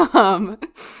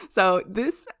 So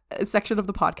this section of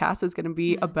the podcast is going to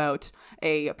be about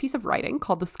a piece of writing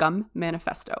called the Scum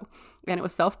Manifesto, and it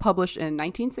was self-published in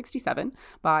 1967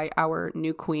 by our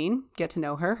new queen. Get to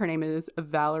know her. Her name is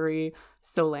Valerie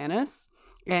Solanas,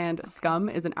 and Scum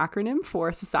is an acronym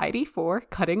for Society for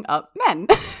Cutting Up Men.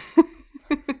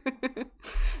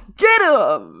 Get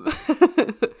 'em.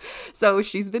 So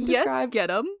she's been described. Yes,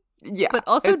 get 'em. Yeah, but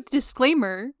also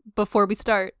disclaimer before we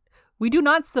start: we do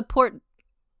not support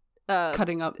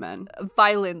cutting up men,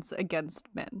 violence against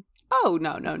men. Oh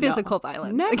no, physical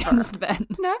violence against men.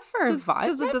 Never violence.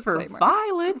 Violence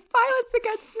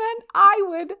against men. I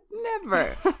would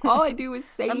never. All I do is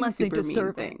say unless super they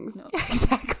deserve mean things. No. Yeah,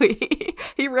 exactly.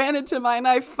 He ran into my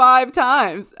knife 5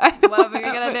 times. Whatever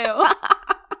you're gonna do.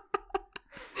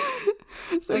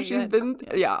 So she's been,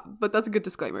 but that's a good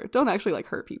disclaimer. Don't actually like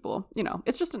hurt people. You know,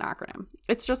 it's just an acronym.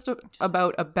 It's just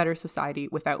about a better society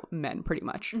without men, pretty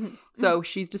much. So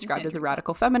she's described as a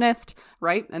radical feminist,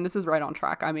 right? And this is right on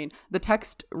track. I mean, the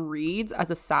text reads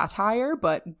as a satire,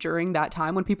 but during that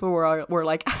time when people were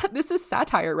like, this is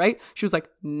satire, right? She was like,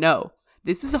 no.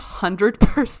 This is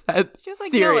 100% She was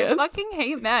like, serious. No, I fucking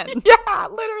hate men. Yeah,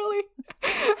 literally.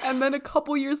 And then a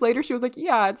couple years later, she was like,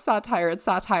 yeah, it's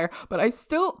satire. But I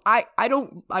still, I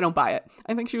don't buy it.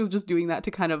 I think she was just doing that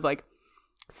to kind of like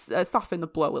soften the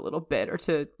blow a little bit, or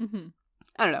to,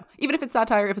 I don't know. Even if it's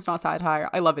satire, if it's not satire,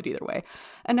 I love it either way.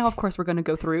 And now, of course, we're going to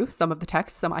go through some of the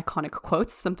text, some iconic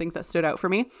quotes, some things that stood out for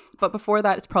me. But before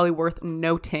that, it's probably worth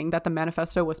noting that the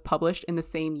manifesto was published in the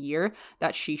same year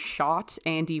that she shot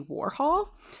Andy Warhol.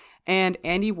 And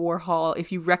Andy Warhol,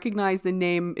 if you recognize the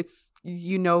name,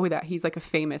 you know that he's like a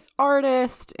famous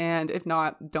artist. And if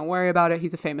not, don't worry about it.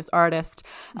 He's a famous artist.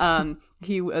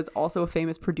 He was also a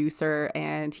famous producer,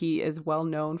 and he is well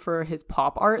known for his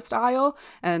pop art style.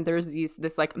 And there's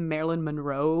this like Marilyn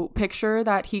Monroe picture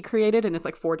that he created, and it's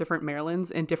like 4 different Marilyns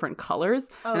in different colors.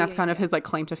 And that's kind of his like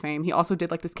claim to fame. He also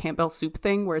did like this Campbell soup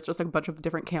thing where it's just like a bunch of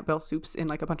different Campbell soups in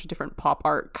like a bunch of different pop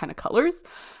art kind of colors.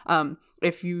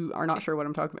 If you are not sure what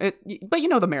I'm talking about, but you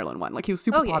know the Marilyn one, like he was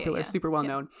super popular, super well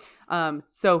known.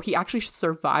 So he actually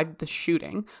survived the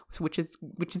shooting, which is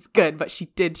good, but she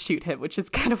did shoot him, which is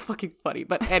kind of fucking funny.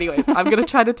 But anyways, I'm going to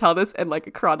try to tell this in like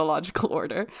a chronological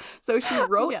order. So she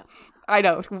wrote, I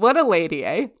know, what a lady,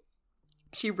 eh?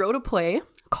 She wrote a play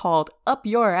called Up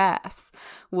Your Ass,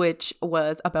 which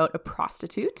was about a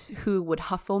prostitute who would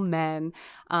hustle men,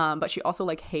 but she also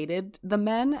like hated the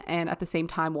men and at the same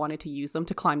time wanted to use them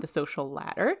to climb the social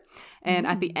ladder. And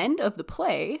at the end of the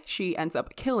play, she ends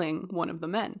up killing one of the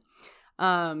men.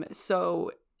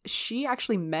 So she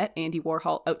actually met Andy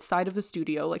Warhol outside of the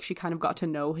studio. Like, she kind of got to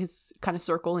know his kind of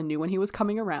circle and knew when he was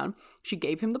coming around. She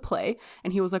gave him the play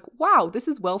and he was like, wow, this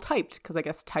is well typed, because I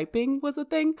guess typing was a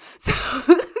thing. So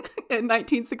in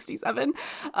 1967,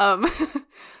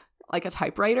 like a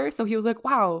typewriter. So he was like,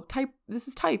 wow, this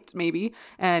is typed maybe.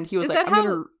 And he was like, I'm going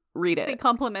to read it. They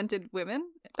complimented women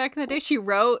back in the day. She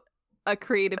wrote a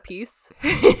creative piece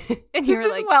and you were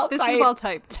like, this is well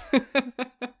typed.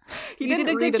 You did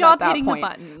a good job hitting the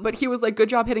buttons. But he was like, good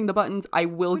job hitting the buttons. I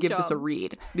will give this a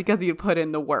read, because you put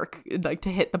in the work, like, to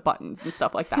hit the buttons and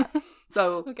stuff like that.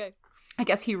 So okay, I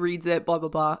guess he reads it, blah, blah,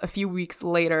 blah. A few weeks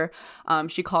later,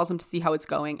 she calls him to see how it's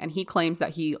going, and he claims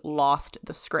that he lost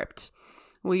the script.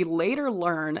 We later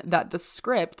learn that the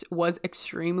script was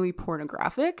extremely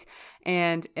pornographic,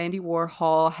 and Andy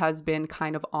Warhol has been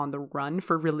kind of on the run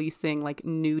for releasing like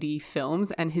nudie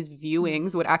films, and his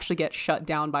viewings would actually get shut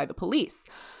down by the police.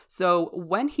 So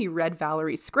when he read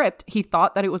Valerie's script, he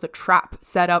thought that it was a trap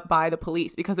set up by the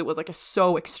police because it was like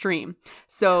so extreme.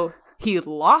 So he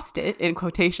lost it, in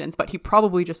quotations, but he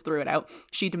probably just threw it out.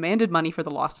 She demanded money for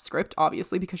the lost script,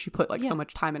 obviously, because she put so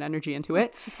much time and energy into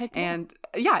it. And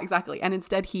yeah, exactly. And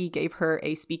instead, he gave her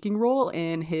a speaking role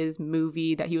in his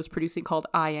movie that he was producing called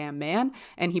I Am Man,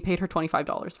 and he paid her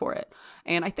 $25 for it.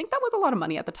 And I think that was a lot of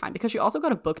money at the time, because she also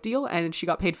got a book deal and she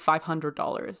got paid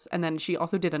 $500. And then she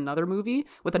also did another movie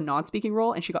with a non-speaking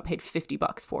role, and she got paid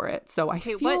 $50 for it. So I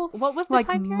feel what was the like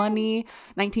time period? money,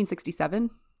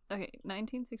 1967. Okay,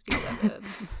 1967.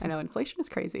 I know, inflation is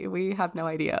crazy. We have no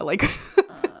idea, like,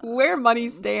 where money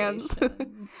stands. To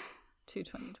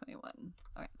 2021. All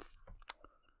right.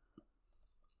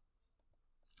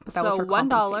 But that was her $1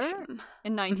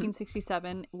 in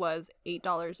 1967 was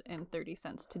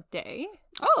 $8.30 today.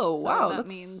 Oh, so wow. That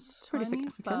means pretty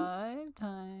significant. 25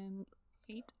 times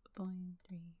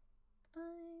 8.35.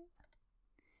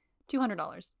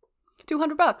 $200.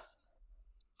 $200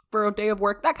 for a day of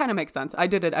work. That kind of makes sense. I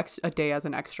did it a day as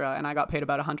an extra, and I got paid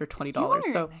about $120. You were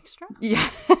so an extra? Yeah.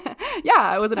 Yeah,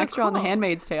 I was an extra on The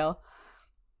Handmaid's Tale.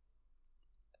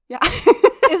 Yeah.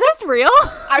 Is this real?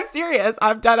 I'm serious.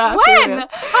 I'm dead ass when? serious.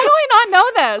 How do I not know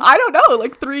this? I don't know,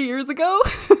 like 3 years ago.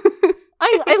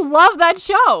 I love that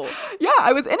show. Yeah,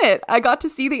 I was in it. I got to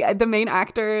see the main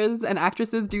actors and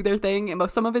actresses do their thing, and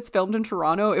some of it's filmed in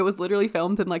Toronto. It was literally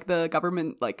filmed in like the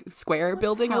government like square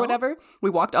building or whatever.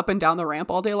 We walked up and down the ramp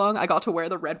all day long. I got to wear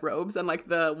the red robes and like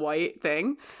the white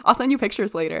thing. I'll send you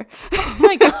pictures later. Oh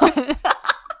my god.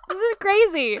 This is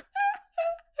crazy.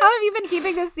 How have you been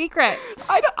keeping this secret?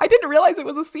 I didn't realize it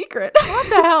was a secret. What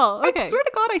the hell? Okay. I swear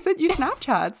to God, I sent you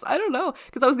Snapchats. I don't know.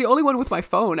 Because I was the only one with my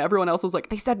phone. Everyone else was like,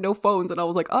 they said no phones. And I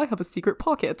was like, I have a secret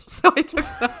pocket. So I took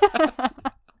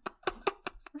Snapchats.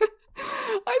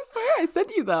 I swear I sent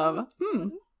you them.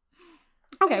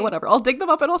 Okay, whatever. I'll dig them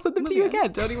up and I'll send them to you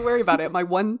again. Don't even worry about it.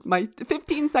 My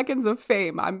 15 seconds of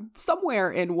fame, I'm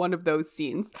somewhere in one of those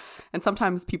scenes. And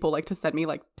sometimes people like to send me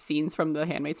like scenes from The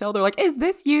Handmaid's Tale. They're like, is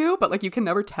this you? But like you can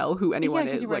never tell who anyone is.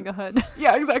 Yeah, because you're wearing a hood.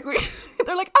 Yeah, exactly.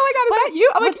 They're like, oh my God, is that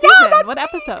you? I'm like, season? Yeah, that's what me.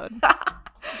 episode?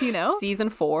 Do you know? Season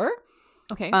 4.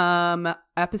 Okay.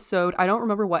 Episode, I don't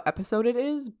remember what episode it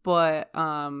is, but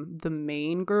the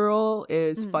main girl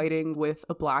is fighting with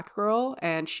a black girl,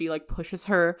 and she like pushes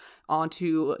her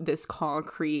onto this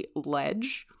concrete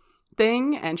ledge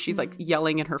thing, and she's like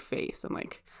yelling in her face and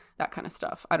like that kind of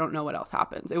stuff. I don't know what else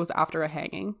happens. It was after a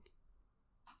hanging.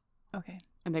 Okay.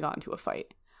 And they got into a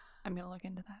fight. I'm gonna look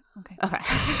into that. Okay.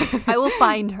 Okay. I will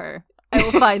find her. I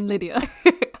will find Lydia.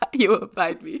 You will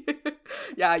find me.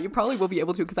 Yeah, you probably will be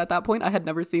able to, because at that point I had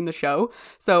never seen the show.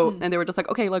 So, and they were just like,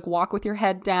 okay, like walk with your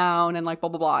head down and like blah,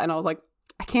 blah, blah. And I was like,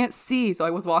 I can't see. So I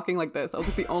was walking like this. I was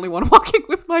like the only one walking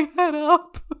with my head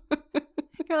up.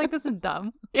 You're like, this is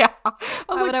dumb. Yeah.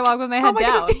 Why would I walk with my head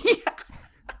down?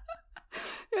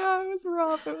 Yeah, it was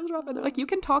rough. It was rough. And they're like, you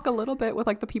can talk a little bit with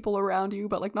like the people around you,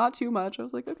 but like not too much. I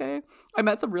was like, okay. I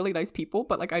met some really nice people,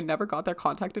 but like I never got their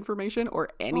contact information or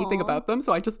anything about them.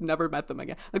 So I just never met them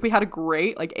again. Like we had a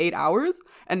great like 8 hours,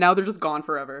 and now they're just gone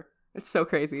forever. It's so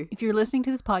crazy. If you're listening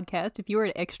to this podcast, if you were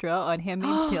an extra on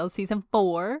Handmaid's Tale season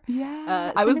 4,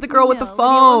 I was the girl with the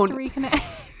phone. Lydia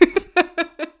wants to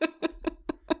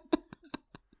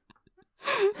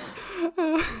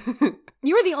reconnect.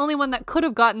 You were the only one that could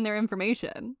have gotten their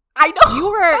information. I know.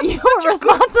 You were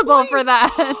responsible for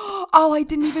that. Oh, I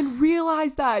didn't even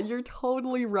realize that. You're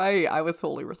totally right. I was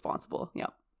totally responsible.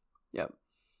 Yep.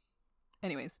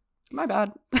 Anyways. My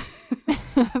bad.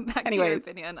 Back to your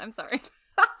opinion. I'm sorry.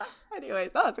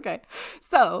 Anyways, that's okay.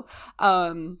 So,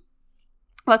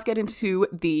 let's get into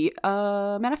the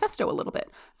manifesto a little bit.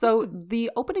 So, the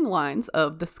opening lines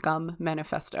of the Scum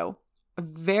Manifesto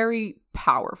very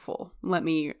powerful. Let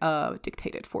me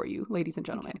dictate it for you, ladies and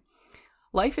gentlemen. Okay.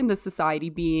 Life in this society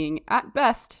being, at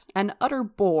best, an utter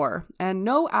bore, and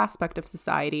no aspect of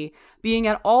society being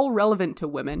at all relevant to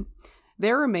women,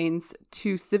 there remains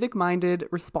two civic-minded,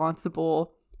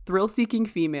 responsible, thrill-seeking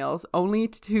females only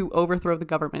to overthrow the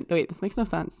government. Wait, this makes no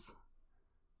sense.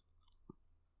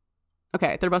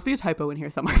 Okay, there must be a typo in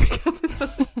here somewhere because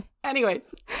anyways,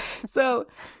 so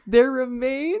there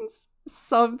remains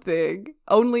something,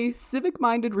 only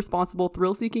civic-minded, responsible,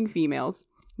 thrill-seeking females.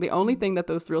 The only thing that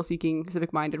those thrill-seeking,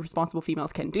 civic-minded, responsible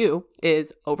females can do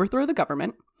is overthrow the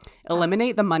government,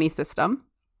 eliminate the money system,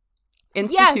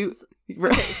 institute... Yes!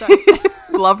 Okay, sorry.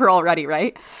 Love her already,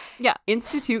 right? Yeah.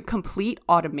 Institute complete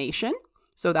automation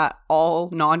so that all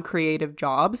non-creative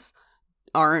jobs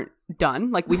aren't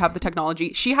done. Like, we have the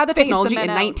technology. She had the technology in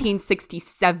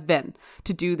 1967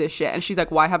 to do this shit. And she's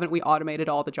like, why haven't we automated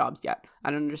all the jobs yet?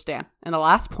 I don't understand. And the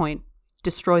last point,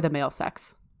 destroy the male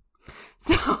sex.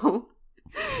 So...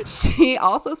 she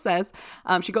also says,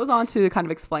 she goes on to kind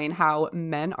of explain how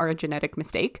men are a genetic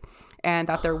mistake and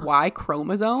that their Y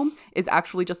chromosome is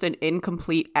actually just an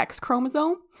incomplete X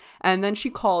chromosome. And then she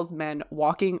calls men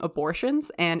walking abortions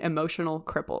and emotional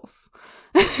cripples.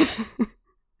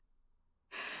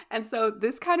 And so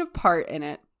this kind of part in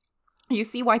it, you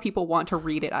see why people want to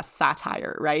read it as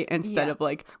satire, right? Instead of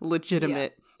like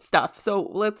legitimate stuff.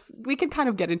 So we can kind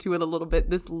of get into it a little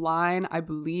bit. This line, I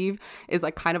believe, is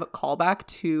like kind of a callback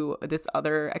to this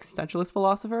other existentialist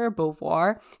philosopher,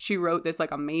 Beauvoir. She wrote this like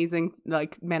amazing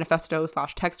like manifesto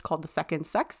 / text called The Second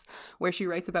Sex, where she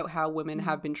writes about how women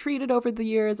have been treated over the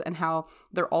years and how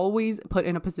they're always put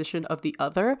in a position of the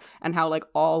other and how like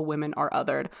all women are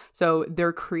othered. So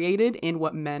they're created in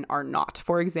what men are not.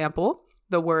 For example,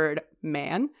 the word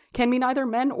man can mean either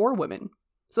men or women.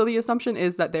 So the assumption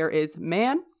is that there is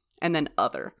man and then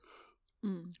other.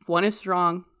 One is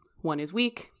strong, one is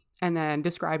weak. And then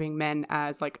describing men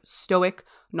as like stoic,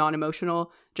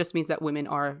 non-emotional just means that women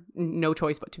are no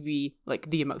choice but to be like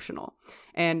the emotional.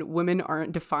 And women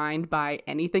aren't defined by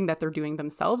anything that they're doing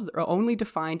themselves. They're only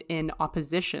defined in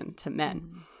opposition to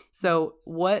men. So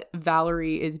what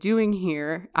Valerie is doing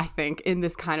here, I think, in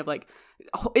this kind of like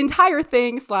entire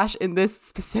thing / in this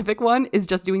specific one is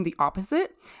just doing the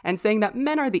opposite and saying that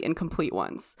men are the incomplete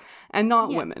ones and not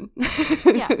women.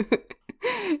 Yes.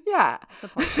 Yeah.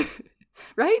 Supportive.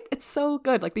 Right? It's so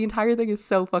good. Like the entire thing is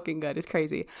so fucking good. It's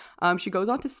crazy. She goes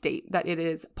on to state that it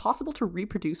is possible to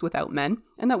reproduce without men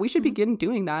and that we should begin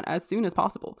doing that as soon as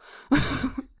possible.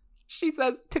 She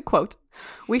says, to quote,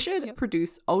 "We should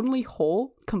produce only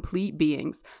whole, complete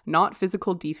beings, not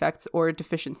physical defects or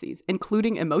deficiencies,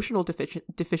 including emotional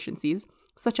deficiencies,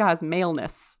 such as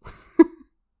maleness."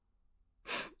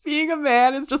 Being a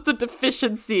man is just a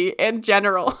deficiency in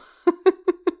general.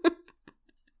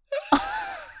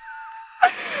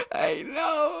 I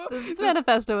know. This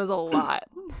manifesto is a lot.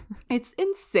 It's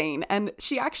insane. And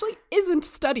she actually isn't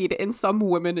studied in some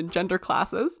women and gender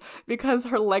classes because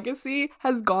her legacy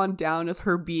has gone down as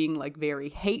her being like very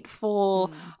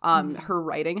hateful. Her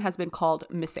writing has been called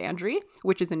misandry,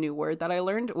 which is a new word that I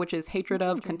learned, which is hatred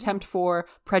of, contempt for,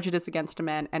 prejudice against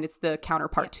men. And it's the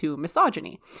counterpart to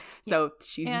misogyny. So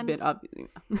she's been up.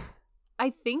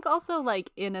 I think also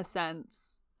like in a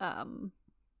sense,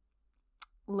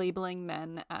 labeling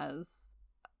men as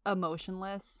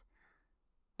emotionless,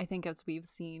 I think as we've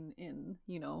seen in,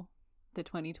 the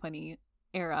 2020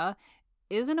 era,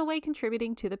 is in a way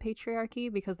contributing to the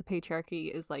patriarchy because the patriarchy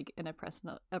is like an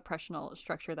oppressional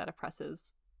structure that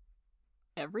oppresses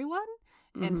everyone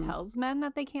and tells men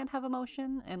that they can't have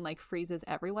emotion and like freezes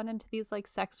everyone into these like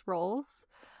sex roles.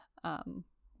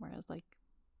 Whereas like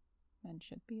men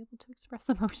should be able to express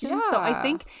emotion. So I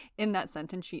think in that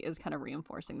sentence, she is kind of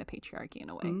reinforcing the patriarchy in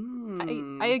a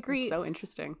way. I agree. It's so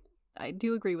interesting. I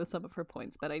do agree with some of her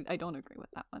points, but I don't agree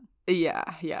with that one.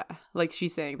 Yeah. Like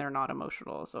she's saying they're not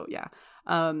emotional. So yeah.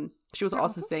 She was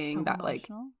also saying so that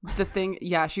emotional. Like the thing,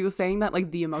 she was saying that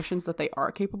like the emotions that they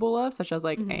are capable of, such as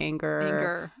like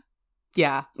anger.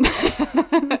 Yeah.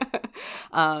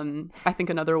 I think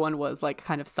another one was like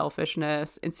kind of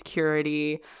selfishness,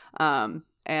 insecurity,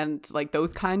 and like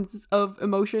those kinds of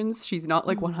emotions. She's not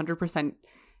like 100%.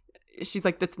 She's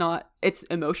like, it's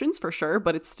emotions for sure,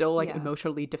 but it's still like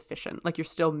emotionally deficient. Like you're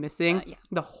still missing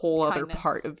the whole other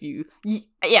part of you.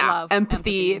 Love,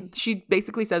 empathy. She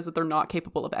basically says that they're not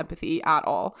capable of empathy at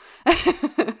all.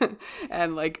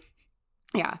 And like,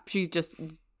 she just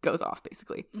goes off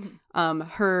basically.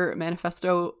 Her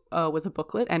manifesto was a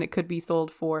booklet and it could be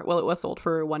sold for, it was sold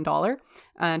for $1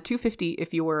 and $2.50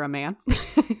 if you were a man.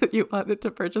 You wanted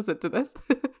to purchase it to this.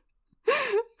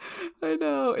 I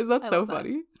know. Is that so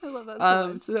funny? I love that so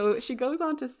much. So she goes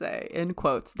on to say, in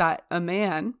quotes, that a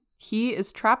man, he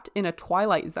is trapped in a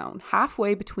twilight zone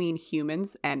halfway between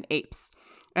humans and apes,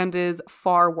 and is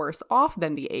far worse off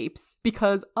than the apes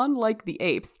because, unlike the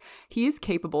apes, he is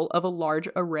capable of a large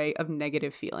array of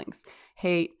negative feelings: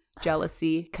 hate,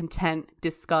 jealousy, content,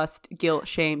 disgust, guilt,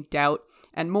 shame, doubt,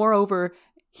 and moreover,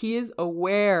 he is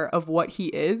aware of what he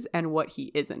is and what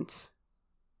he isn't.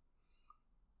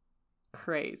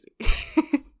 Crazy.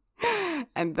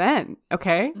 And then,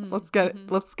 okay, let's get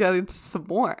into some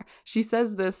more. She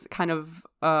says this kind of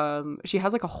she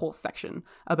has like a whole section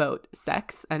about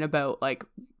sex and about like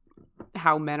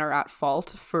how men are at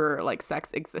fault for like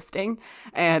sex existing,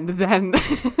 and then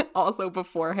also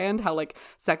beforehand how like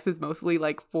sex is mostly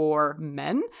like for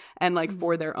men and like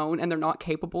for their own, and they're not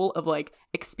capable of like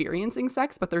experiencing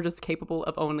sex, but they're just capable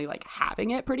of only like having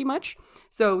it pretty much.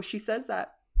 So she says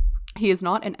that he is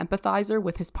not an empathizer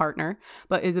with his partner,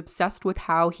 but is obsessed with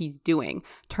how he's doing,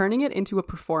 turning it into a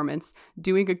performance,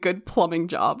 doing a good plumbing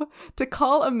job. To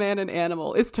call a man an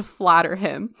animal is to flatter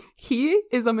him. He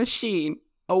is a machine,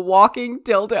 a walking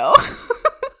dildo.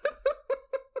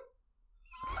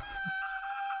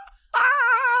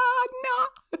 No.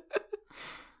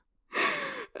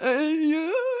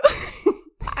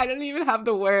 I don't even have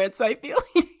the words, I feel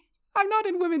like. I'm not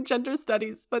in women gender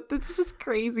studies, but that's just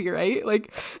crazy, right?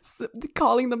 Like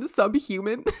calling them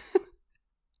subhuman.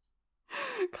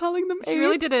 Calling them She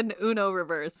really did an Uno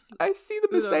reverse. I see the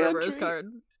misandry. Uno reverse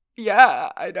card. Yeah,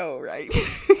 I know, right?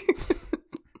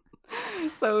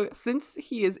 So since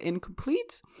he is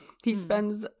incomplete,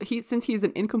 since he is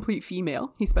an incomplete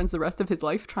female, he spends the rest of his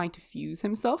life trying to fuse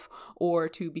himself or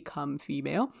to become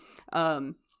female.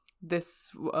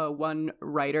 This one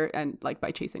writer, and like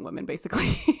by chasing women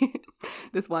basically,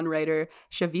 this one writer,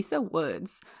 Shavisa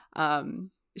Woods,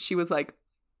 she was like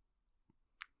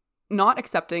not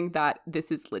accepting that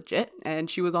this is legit, and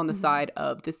she was on the side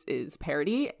of this is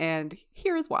parody, and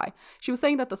here is why. She was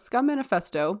saying that the Scum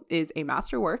Manifesto is a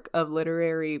masterwork of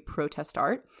literary protest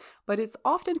art, but it's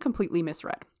often completely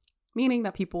misread, meaning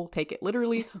that people take it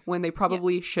literally when they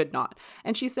probably should not.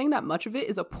 And she's saying that much of it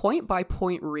is a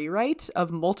point-by-point rewrite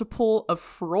of multiple of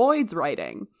Freud's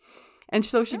writing. And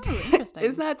so she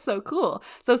isn't that so cool?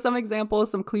 So some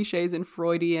examples, some cliches in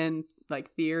Freudian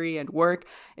like theory and work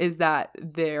is that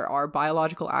there are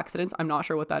biological accidents. I'm not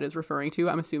sure what that is referring to.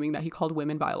 I'm assuming that he called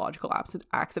women biological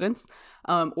accidents,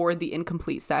 or the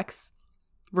incomplete sex,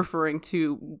 referring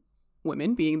to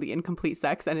women being the incomplete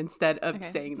sex, and instead of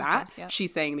saying that,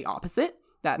 she's saying the opposite,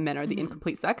 that men are the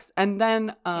incomplete sex. And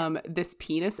then this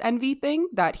penis envy thing,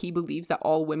 that he believes that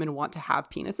all women want to have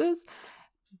penises,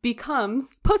 becomes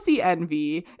pussy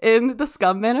envy in the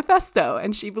Scum Manifesto,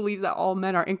 and she believes that all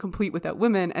men are incomplete without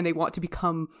women and they want to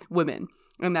become women,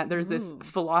 and that there's this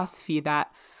philosophy that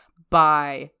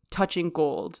by touching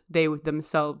gold they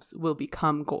themselves will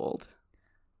become gold.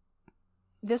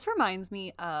 This reminds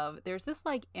me of, there's this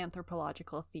like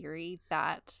anthropological theory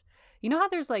that, you know how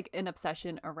there's like an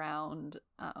obsession around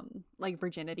like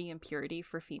virginity and purity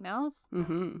for females?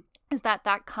 Is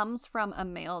that comes from a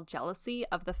male jealousy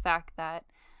of the fact that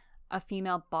a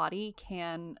female body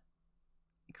can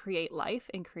create life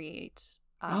and create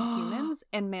humans,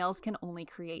 and males can only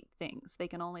create things. They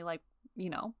can only like, you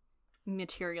know,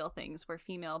 material things, where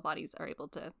female bodies are able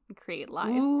to create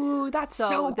lives. Ooh, that's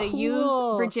so they cool.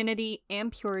 use virginity and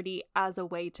purity as a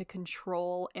way to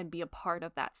control and be a part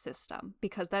of that system,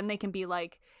 because then they can be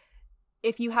like,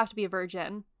 if you have to be a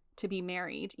virgin to be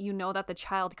married, you know that the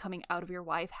child coming out of your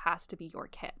wife has to be your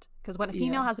kid, because when a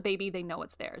female has a baby, they know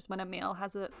it's theirs. When a male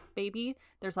has a baby,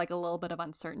 there's like a little bit of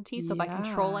uncertainty, so by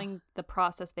controlling the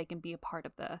process, they can be a part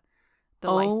of the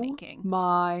life making.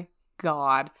 My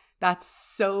god, that's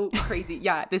so crazy.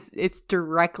 Yeah, it's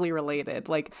directly related.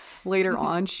 Like later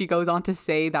on, she goes on to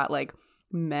say that like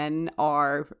men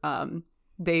are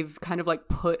they've kind of like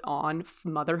put on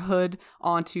motherhood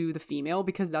onto the female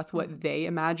because that's what they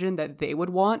imagine that they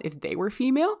would want if they were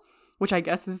female, which I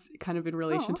guess is kind of in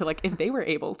relation to like if they were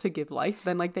able to give life,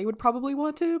 then like they would probably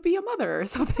want to be a mother or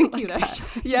something like that.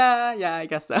 Yeah, I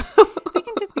guess so. He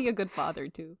can just be a good father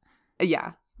too.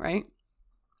 Yeah, right.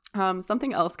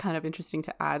 Something else kind of interesting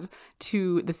to add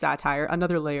to the satire,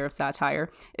 another layer of satire,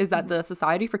 is that the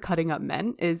Society for Cutting Up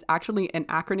Men is actually an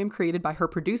acronym created by her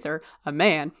producer, a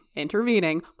man,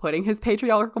 intervening, putting his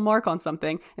patriarchal mark on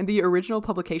something, and the original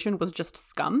publication was just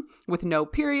scum, with no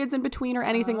periods in between or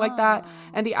anything like that.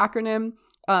 And the acronym,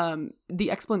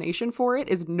 the explanation for it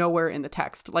is nowhere in the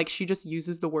text. Like, she just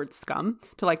uses the word scum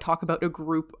to like talk about a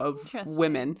group of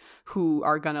women who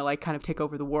are gonna like kind of take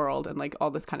over the world and like all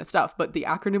this kind of stuff, but the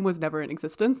acronym was never in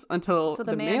existence until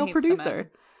the male producer.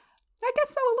 I guess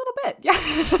so, a little bit. Yeah.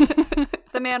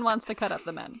 The man wants to cut up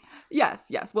the men.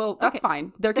 Yes. Well, that's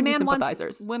fine. There can be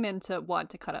sympathizers. Wants women to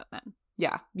want to cut up men.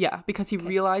 Yeah, because he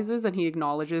realizes and he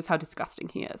acknowledges how disgusting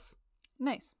he is.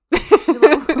 Nice.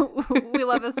 We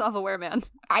love a self-aware man.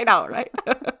 I know, right?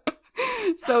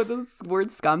 So this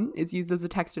word scum is used as a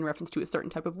text in reference to a certain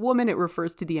type of woman. It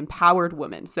refers to the empowered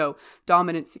woman. So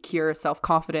dominant, secure,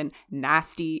 self-confident,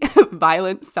 nasty,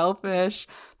 violent, selfish,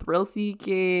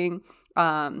 thrill-seeking,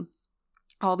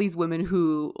 all these women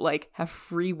who like have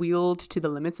freewheeled to the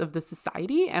limits of the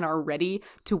society and are ready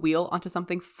to wheel onto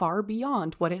something far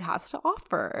beyond what it has to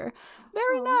offer.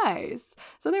 Very nice.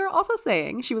 So she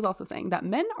was also saying that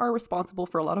men are responsible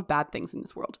for a lot of bad things in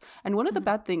this world. And one of the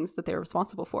bad things that they're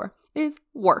responsible for is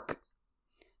work.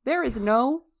 There is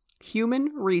no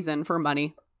human reason for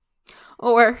money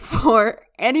or for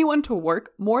anyone to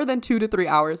work more than 2 to 3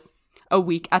 hours a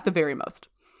week at the very most.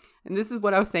 And this is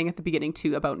what I was saying at the beginning,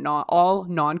 too, about not all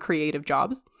non-creative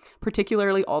jobs,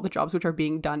 particularly all the jobs which are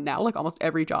being done now, like almost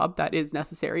every job that is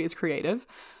necessary is creative,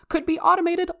 could be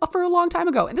automated for a long time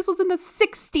ago. And this was in the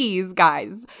 60s,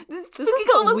 guys. This is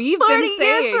what we've been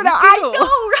saying. I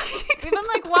know, right? We've been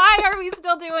like, why are we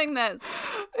still doing this?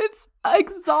 It's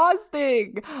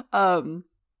exhausting. But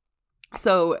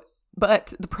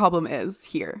the problem is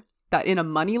here that in a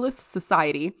moneyless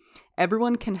society,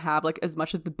 everyone can have like as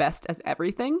much of the best as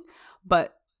everything,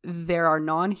 but there are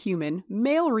non-human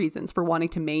male reasons for wanting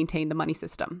to maintain the money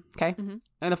system. Okay. Mm-hmm.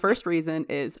 And the first reason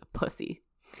is pussy.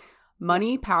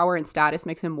 Money, power, and status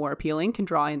makes him more appealing, can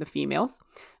draw in the females,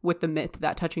 with the myth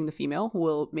that touching the female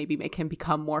will maybe make him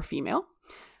become more female.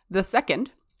 The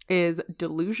second is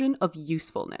delusion of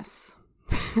usefulness.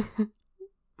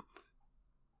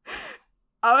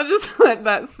 I'll just let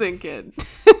that sink in.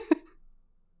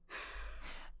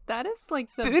 That is like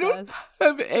the they don't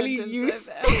have any use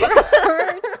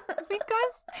because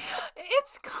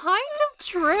it's kind of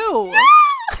true. Yeah,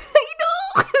 I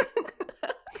know.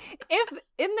 If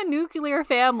in the nuclear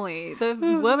family, the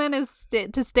woman is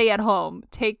to stay at home,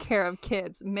 take care of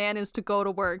kids, man is to go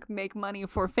to work, make money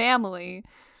for family.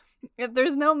 If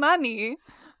there's no money,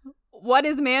 what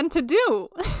is man to do?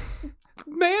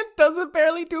 Man doesn't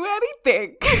barely do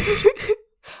anything.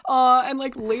 And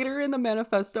like later in the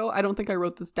manifesto, I don't think I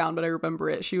wrote this down, but I remember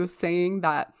it. She was saying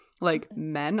that like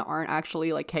men aren't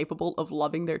actually like capable of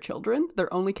loving their children.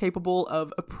 They're only capable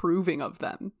of approving of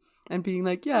them and being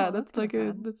like, yeah, that's like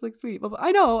that's like sweet. But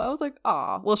I know. I was like,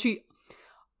 well, she,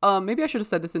 maybe I should have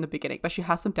said this in the beginning, but she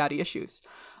has some daddy issues.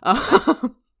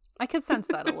 I could sense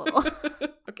that a little.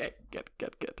 Okay, good.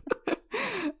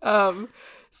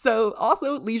 So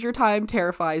also leisure time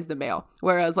terrifies the male,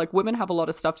 whereas like women have a lot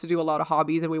of stuff to do, a lot of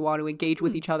hobbies, and we want to engage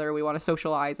with each other, we want to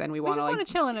socialize, and we want to like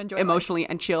chill and enjoy emotionally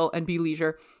life. And chill and be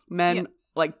leisure. Men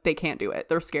like they can't do it.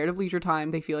 They're scared of leisure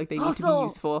time. They feel like they need to be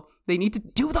useful. They need to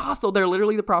do the hustle. They're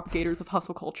literally the propagators of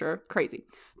hustle culture. Crazy.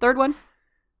 Third one,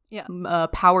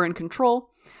 power and control.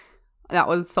 That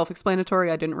was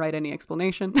self-explanatory. I didn't write any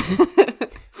explanation.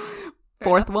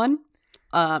 Fourth one,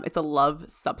 it's a love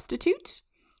substitute.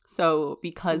 So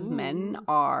because men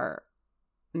are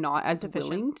not as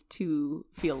willing to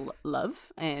feel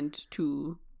love and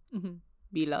to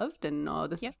be loved and all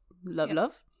this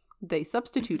love, they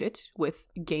substitute it with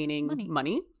gaining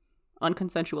money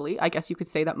unconsensually. I guess you could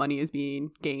say that money is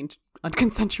being gained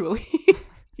unconsensually.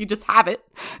 You just have it.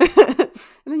 And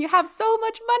then you have so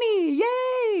much money.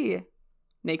 Yay!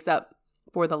 Makes up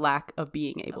for the lack of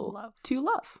being able to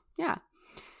love. Yeah.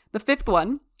 The fifth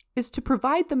one is to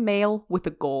provide the male with a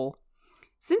goal.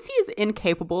 Since he is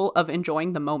incapable of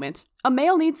enjoying the moment, a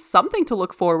male needs something to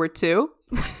look forward to.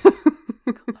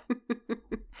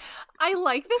 I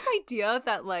like this idea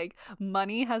that like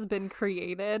money has been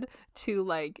created to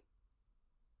like,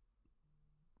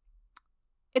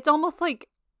 it's almost like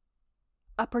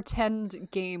a pretend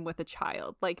game with a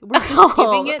child. Like we're just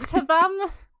giving it to them.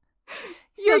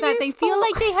 So that they feel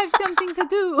like they have something to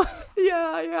do.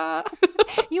 Yeah.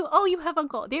 You have a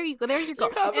goal. There you go. There's your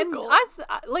goal. And us,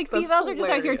 like That's females, hilarious. are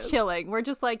just out here chilling. We're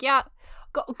just like,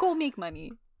 go make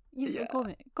money. Go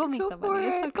make the money.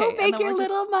 It's okay. Go make your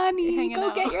little money.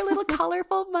 Go get your little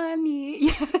colorful money.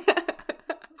 Yeah.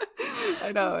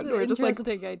 I know. And we're just like,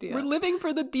 idea. We're living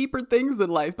for the deeper things in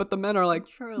life, but the men are like,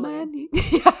 truly. Money.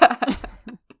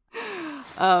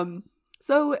 Yeah.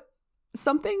 So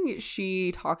something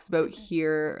she talks about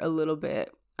here a little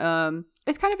bit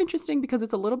it's kind of interesting because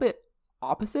it's a little bit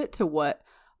opposite to what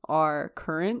our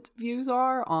current views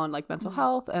are on like mental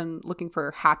health and looking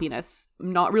for happiness.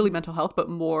 Not really mental health, but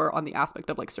more on the aspect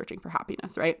of like searching for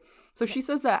happiness, right? So she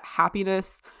says that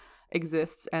happiness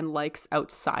exists and likes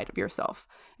outside of yourself.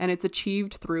 And it's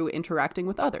achieved through interacting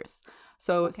with others.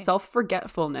 So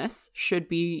self-forgetfulness should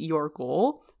be your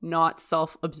goal, not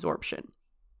self-absorption.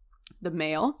 The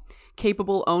male,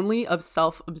 capable only of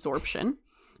self-absorption,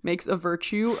 makes a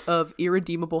virtue of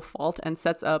irredeemable fault and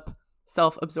sets up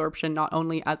self-absorption not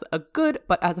only as a good,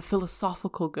 but as a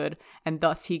philosophical good, and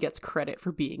thus he gets credit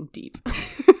for being deep.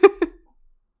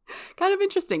 Kind of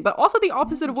interesting, but also the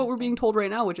opposite of what we're being told right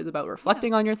now, which is about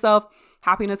reflecting on yourself.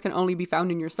 Happiness can only be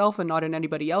found in yourself and not in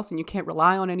anybody else, and you can't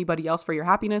rely on anybody else for your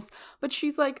happiness. But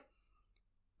she's like,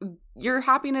 your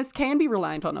happiness can be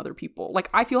reliant on other people. Like,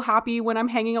 I feel happy when I'm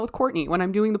hanging out with Courtney, when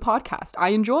I'm doing the podcast. I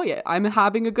enjoy it. I'm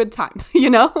having a good time, you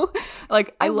know?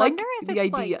 Like, I like the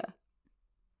idea. Like,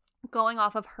 going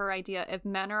off of her idea, if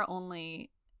men are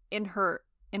only in her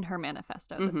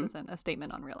manifesto, this isn't a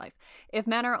statement on real life, if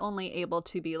men are only able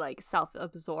to be like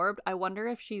self-absorbed, I wonder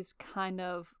if she's kind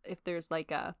of, if there's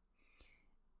like a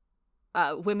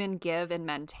women give and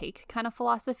men take kind of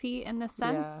philosophy in this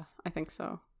sense. Yeah, I think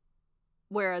so.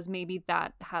 Whereas maybe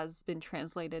that has been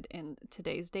translated in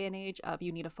today's day and age of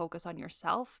you need to focus on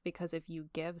yourself, because if you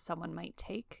give, someone might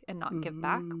take and not give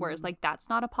back. Whereas like that's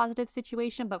not a positive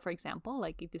situation. But for example,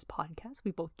 like this podcast,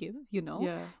 we both give, you know,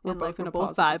 yeah, we're and both like, we're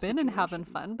both vibing and having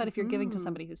fun. But if you're giving to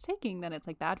somebody who's taking, then it's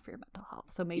like bad for your mental health.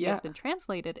 So maybe it's been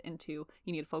translated into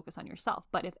you need to focus on yourself.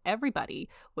 But if everybody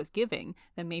was giving,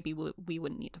 then maybe we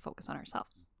wouldn't need to focus on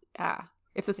ourselves. Yeah.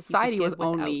 If the society was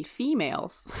only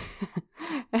females,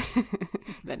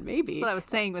 then maybe. That's what I was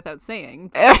saying without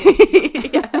saying. Let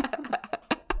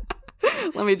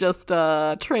me just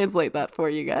translate that for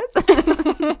you guys.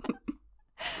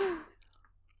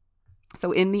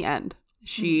 So in the end,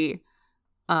 she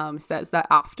says that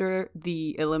after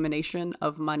the elimination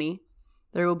of money,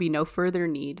 there will be no further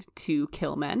need to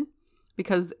kill men,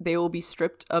 because they will be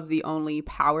stripped of the only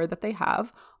power that they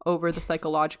have over the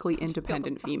psychologically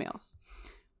independent females.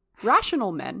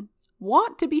 Rational men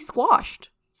want to be squashed,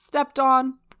 stepped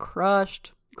on,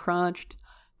 crushed, crunched,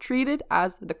 treated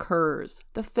as the curs,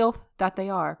 the filth that they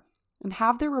are, and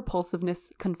have their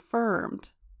repulsiveness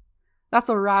confirmed. That's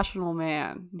a rational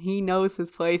man. He knows his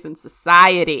place in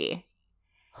society.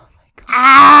 Oh my God.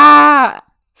 Ah!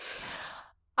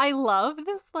 I love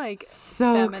this, like,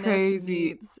 so feminist crazy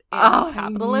meets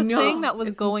capitalist thing that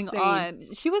was going insane.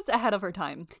 on. She was ahead of her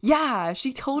time. Yeah,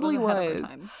 she totally was.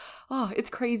 Oh, it's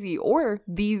crazy. Or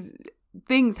these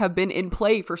things have been in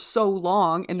play for so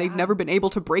long and they've never been able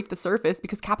to break the surface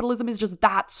because capitalism is just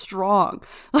that strong.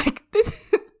 Like, this.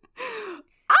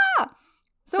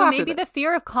 So maybe the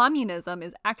fear of communism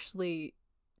is actually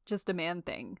just a man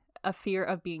thing, a fear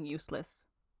of being useless.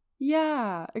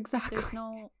 Yeah, exactly.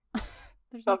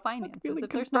 There's no finances. If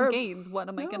there's no gains, what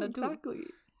am I going to do? Exactly.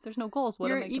 There's no goals,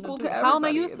 what am I going to do? How am I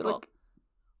useful? Like,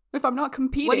 if I'm not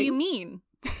competing. What do you mean?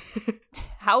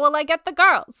 How will I get the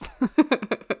girls?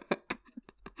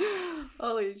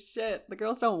 Holy shit. The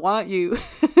girls don't want you.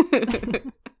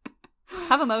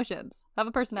 Have emotions. Have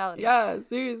a personality. Yeah,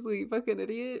 seriously. Fucking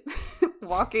idiot.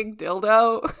 Walking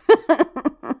dildo.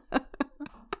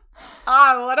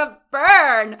 What a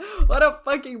burn. What a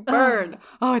fucking burn.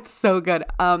 Oh, it's so good.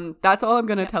 That's all I'm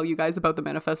going to tell you guys about the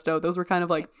manifesto. Those were kind of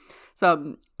like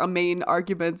some main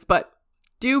arguments, but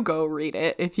do go read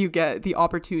it if you get the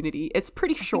opportunity. It's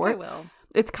pretty short. I will.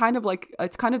 It's kind of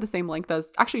the same length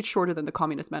as, actually it's shorter than the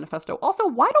Communist Manifesto. Also,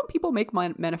 why don't people make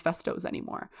manifestos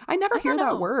anymore? I never hear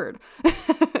that word.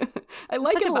 I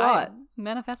like it a lot.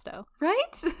 Manifesto.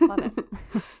 Right? Love it.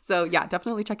 So yeah,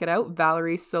 definitely check it out.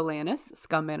 Valerie Solanas,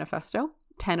 Scum Manifesto.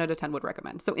 10 out of 10 would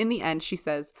recommend. So in the end, she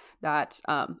says that,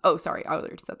 I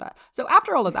already said that. So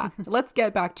after all of that, let's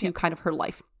get back to kind of her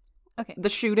life. Okay. The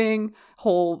shooting,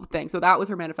 whole thing. So that was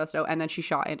her manifesto. And then she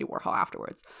shot Andy Warhol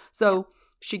afterwards. So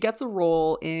she gets a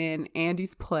role in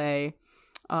Andy's play,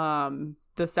 the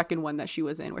second one that she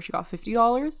was in, where she got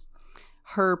 $50.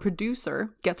 Her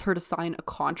producer gets her to sign a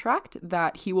contract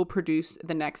that he will produce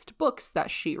the next books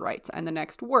that she writes and the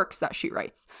next works that she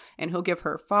writes. And he'll give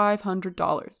her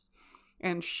 $500.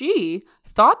 And she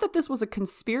thought that this was a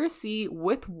conspiracy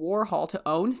with Warhol to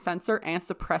own, censor, and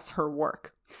suppress her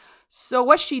work. So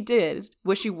what she did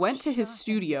was she went to his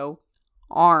studio,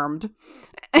 armed,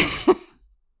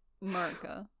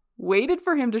 America. waited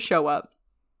for him to show up,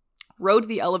 rode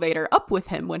the elevator up with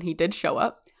him when he did show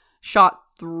up, shot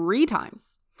 3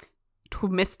 times,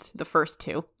 missed the first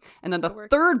 2, and then the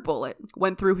third bullet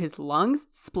went through his lungs,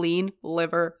 spleen,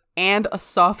 liver, and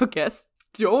esophagus.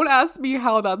 Don't ask me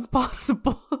how that's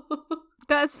possible.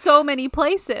 That's so many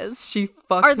places. She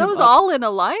fucked Are those him up all in a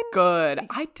line? good.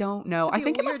 I don't know. I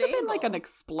think it must have been angle. like an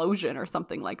explosion or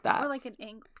something like that. Or like an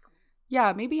angle.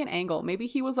 Yeah, maybe an angle. Maybe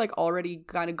he was like already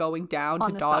kind of going down On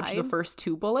to the dodge side. the first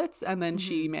 2 bullets, and then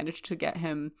she managed to get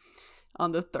him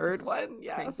on the third That's one.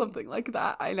 Yeah, crazy. something like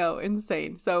that. I know,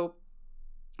 insane. So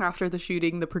after the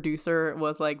shooting, the producer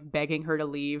was like begging her to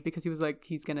leave because he was like,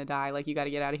 he's gonna die, like you got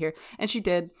to get out of here. And she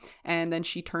did. And then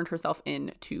she turned herself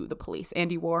in to the police.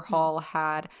 Andy Warhol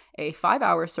had a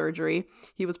 5-hour surgery.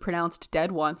 He was pronounced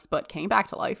dead once but came back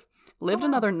to life, lived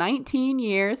another 19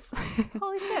 years.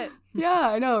 Holy shit. Yeah,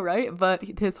 I know, right? But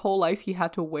his whole life he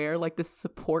had to wear like this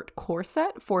support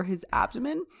corset for his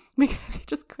abdomen because he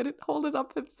just couldn't hold it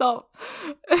up himself.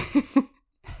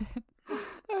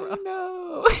 I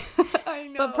know. I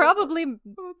know. But probably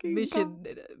Fucking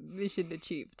mission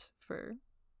achieved for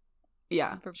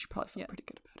Yeah, she probably felt yeah. pretty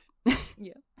good about it.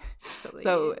 yeah.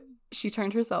 So she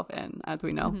turned herself in, as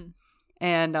we know.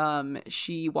 And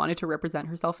she wanted to represent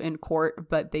herself in court,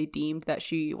 but they deemed that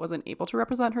she wasn't able to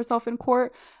represent herself in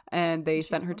court, and they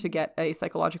sent her to get a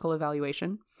psychological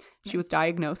evaluation. She was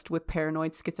diagnosed with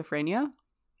paranoid schizophrenia,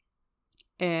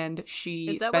 and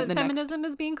she is that spent what the feminism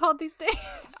is being called these days?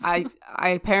 I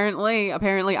apparently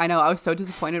I know, I was so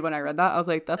disappointed when I read that. I was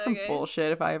like, that's some Okay.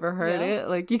 bullshit if I ever heard Yeah. it.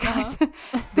 Like, you guys,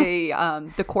 they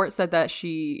the court said that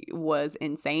she was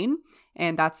insane,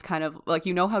 and that's kind of like,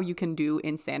 you know how you can do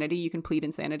insanity, you can plead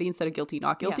insanity instead of guilty,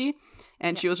 not guilty.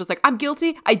 And she was just like, I'm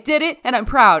guilty, I did it, and I'm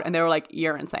proud. And they were like,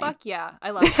 you're insane. Fuck yeah, I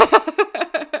love her.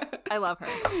 I love her.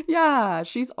 Yeah,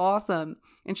 she's awesome.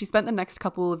 And she spent the next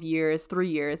couple of years, 3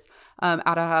 years,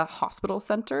 at a hospital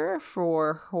center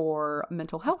for her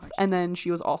mental health. And then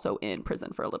she was also in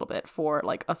prison for a little bit for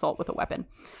like assault with a weapon.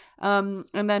 And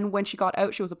then when she got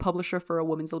out, she was a publisher for a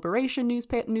women's liberation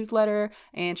newsletter.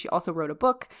 And she also wrote a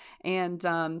book. And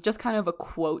just kind of a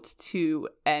quote to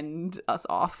end us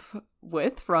off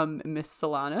with from Miss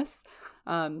Solanas.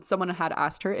 Someone had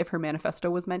asked her if her manifesto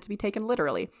was meant to be taken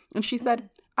literally. And she said,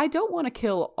 I don't want to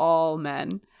kill all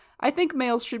men. I think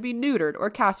males should be neutered or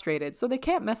castrated so they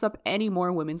can't mess up any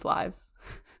more women's lives.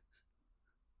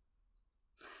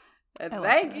 And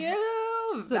thank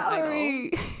you, She's an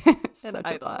Valerie. Such An a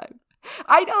idol. vibe.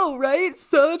 I know, right?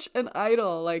 Such an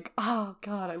idol. Like, oh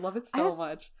God, I love it so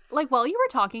much. Like, while you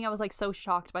were talking, I was like so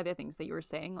shocked by the things that you were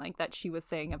saying, like that she was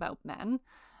saying about men.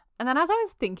 And then as I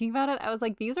was thinking about it, I was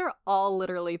like, these are all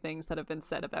literally things that have been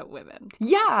said about women.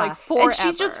 Yeah. Like forever. And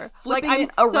she's just flipping like, it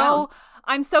around.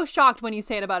 I'm so shocked when you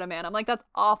say it about a man. I'm like, that's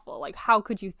awful. Like, how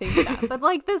could you think that? But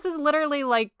like, this is literally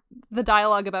like the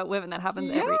dialogue about women that happens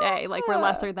every day. Like, we're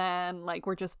lesser than, like,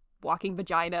 we're just walking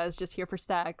vaginas, just here for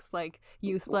sex, like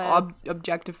useless,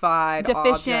 objectified,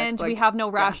 deficient. objects, like, we have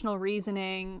no rational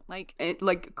reasoning. Like,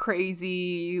 like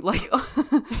crazy, like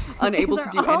unable These to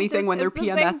are do all anything just- when they're it's the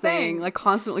same PMSing, thing. like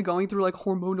constantly going through like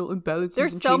hormonal imbalances.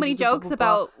 there's and so many changes and blah, jokes blah,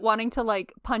 blah. about wanting to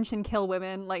like punch and kill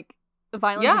women. Like,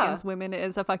 violence Yeah. against women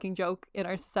is a fucking joke in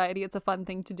our society. It's a fun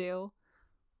thing to do.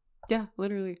 Yeah,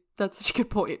 literally. That's such a good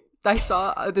point. I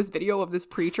saw this video of this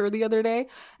preacher the other day,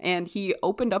 and he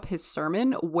opened up his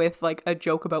sermon with like a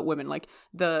joke about women. Like,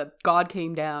 the God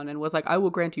came down and was like, I will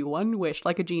grant you one wish,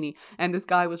 like a genie. And this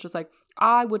guy was just like,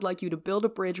 I would like you to build a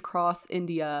bridge across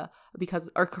India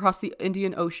or across the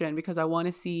Indian Ocean because I want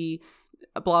to see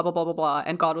blah, blah, blah, blah, blah.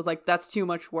 And God was like, that's too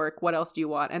much work. What else do you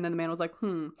want? And then the man was like,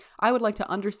 I would like to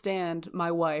understand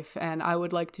my wife, and I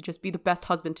would like to just be the best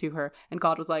husband to her. And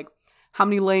God was like, how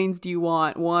many lanes do you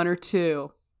want? 1 or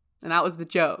 2? And that was the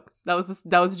joke. That was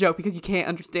the joke because you can't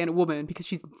understand a woman because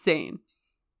she's insane.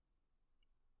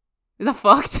 Is that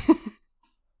fucked?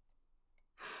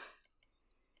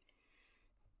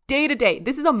 Day to day.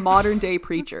 This is a modern day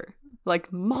preacher.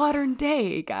 Like, modern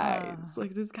day, guys.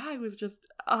 Like, this guy was just,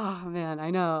 oh man,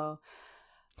 I know.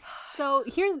 So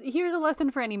here's a lesson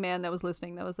for any man that was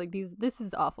listening that was like, this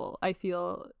is awful. I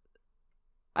feel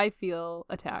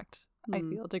attacked. I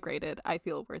feel degraded. I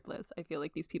feel worthless. I feel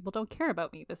like these people don't care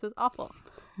about me. This is awful.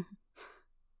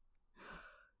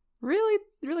 Really,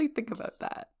 really think about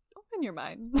that. Open your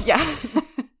mind. Yeah.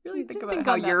 Really Just think about think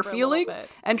how on that you're for a feeling little bit.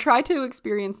 and try to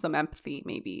experience some empathy,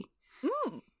 maybe.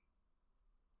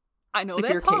 I know if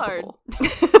that's you're hard.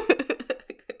 Capable.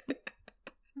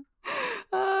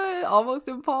 Almost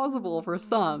impossible for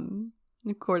some,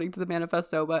 according to the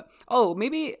manifesto. But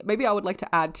maybe I would like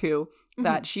to add too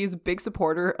that she's a big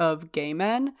supporter of gay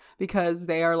men because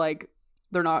they are like,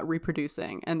 they're not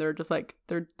reproducing and they're just like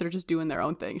they're just doing their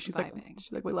own thing. She's like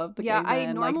we love the gay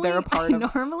men. Like, they're a part of. I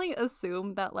normally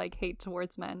assume that like hate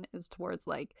towards men is towards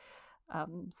like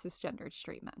cisgendered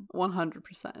straight men.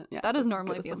 100%. Yeah, that is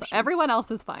normally the assumption. Everyone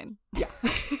else is fine. Yeah.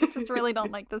 Just really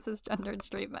don't like the cisgendered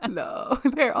straight men. No,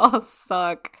 they all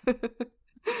suck.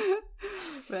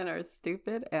 Men are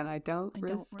stupid and I don't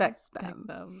respect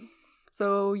them.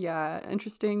 So yeah,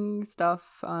 interesting stuff.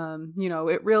 You know,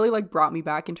 it really like brought me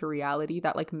back into reality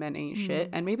that like men ain't shit,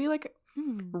 and maybe like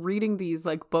reading these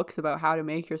like books about how to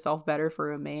make yourself better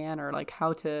for a man, or like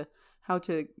how to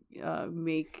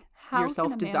make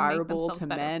yourself desirable to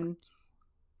men.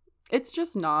 It's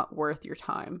just not worth your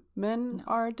time. Men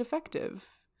are defective.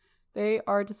 They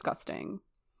are disgusting.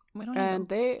 And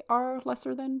they are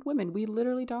lesser than women. We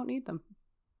literally don't need them.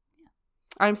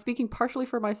 I'm speaking partially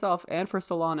for myself and for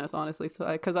Solanas, honestly,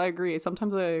 because I agree.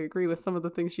 Sometimes I agree with some of the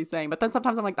things she's saying, but then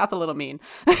sometimes I'm like, that's a little mean.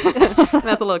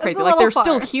 That's a little crazy. Like, they're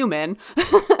still human.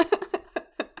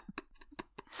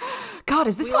 God,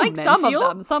 is this how men feel? Of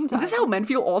them sometimes. Is this how men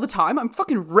feel all the time? I'm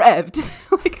fucking revved.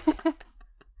 Like,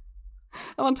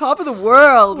 I'm on top of the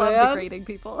world, man. Love degrading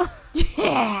people.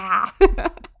 Yeah.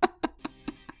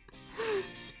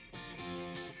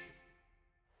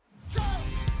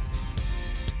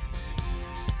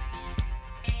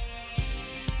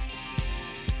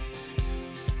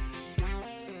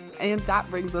 And that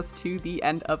brings us to the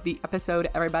end of the episode,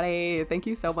 everybody. Thank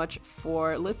you so much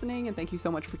for listening, and thank you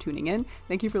so much for tuning in.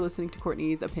 Thank you for listening to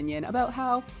Courtney's opinion about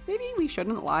how maybe we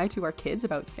shouldn't lie to our kids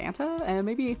about Santa, and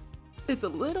maybe it's a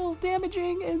little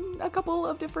damaging in a couple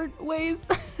of different ways.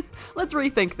 Let's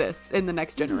rethink this in the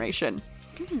next generation.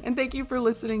 And thank you for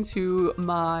listening to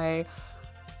my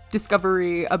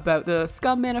discovery about the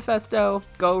Scum Manifesto.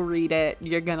 Go read it.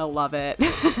 You're gonna love it.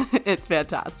 It's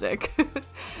fantastic.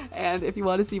 And if you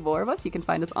want to see more of us, you can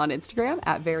find us on Instagram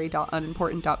at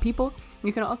very.unimportant.people.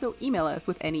 You can also email us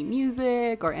with any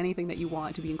music or anything that you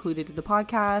want to be included in the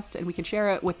podcast, and we can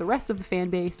share it with the rest of the fan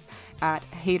base at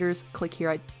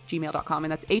hatersclickhere@gmail.com,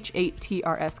 and that's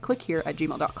HATRS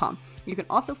clickhere@gmail.com. You can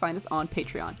also find us on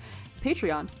Patreon.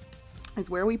 Patreon is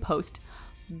where we post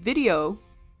video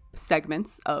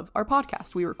segments of our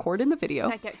podcast. We record in the video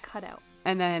that get cut out,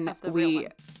 and then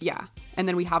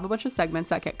we have a bunch of segments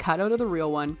that get cut out of the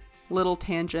real one, little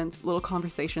tangents, little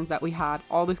conversations that we had,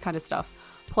 all this kind of stuff.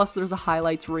 Plus there's a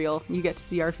highlights reel. You get to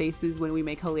see our faces when we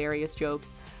make hilarious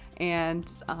jokes, and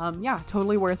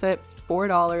totally worth it.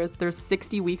 $4. There's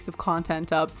 60 weeks of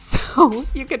content up, so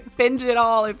you can binge it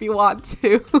all if you want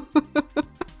to.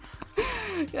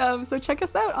 So check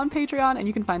us out on Patreon, and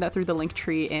you can find that through the link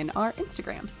tree in our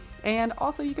Instagram. And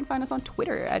also you can find us on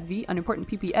Twitter at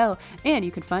 @VUnimportantPPL, and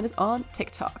you can find us on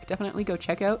TikTok. Definitely go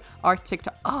check out our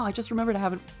TikTok. Oh, I just remembered I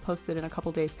haven't posted in a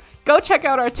couple days. Go check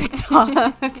out our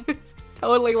TikTok.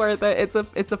 Totally worth it.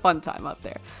 It's a fun time up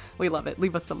there. We love it.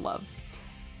 Leave us some love.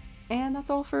 And that's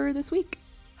all for this week.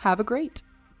 Have a great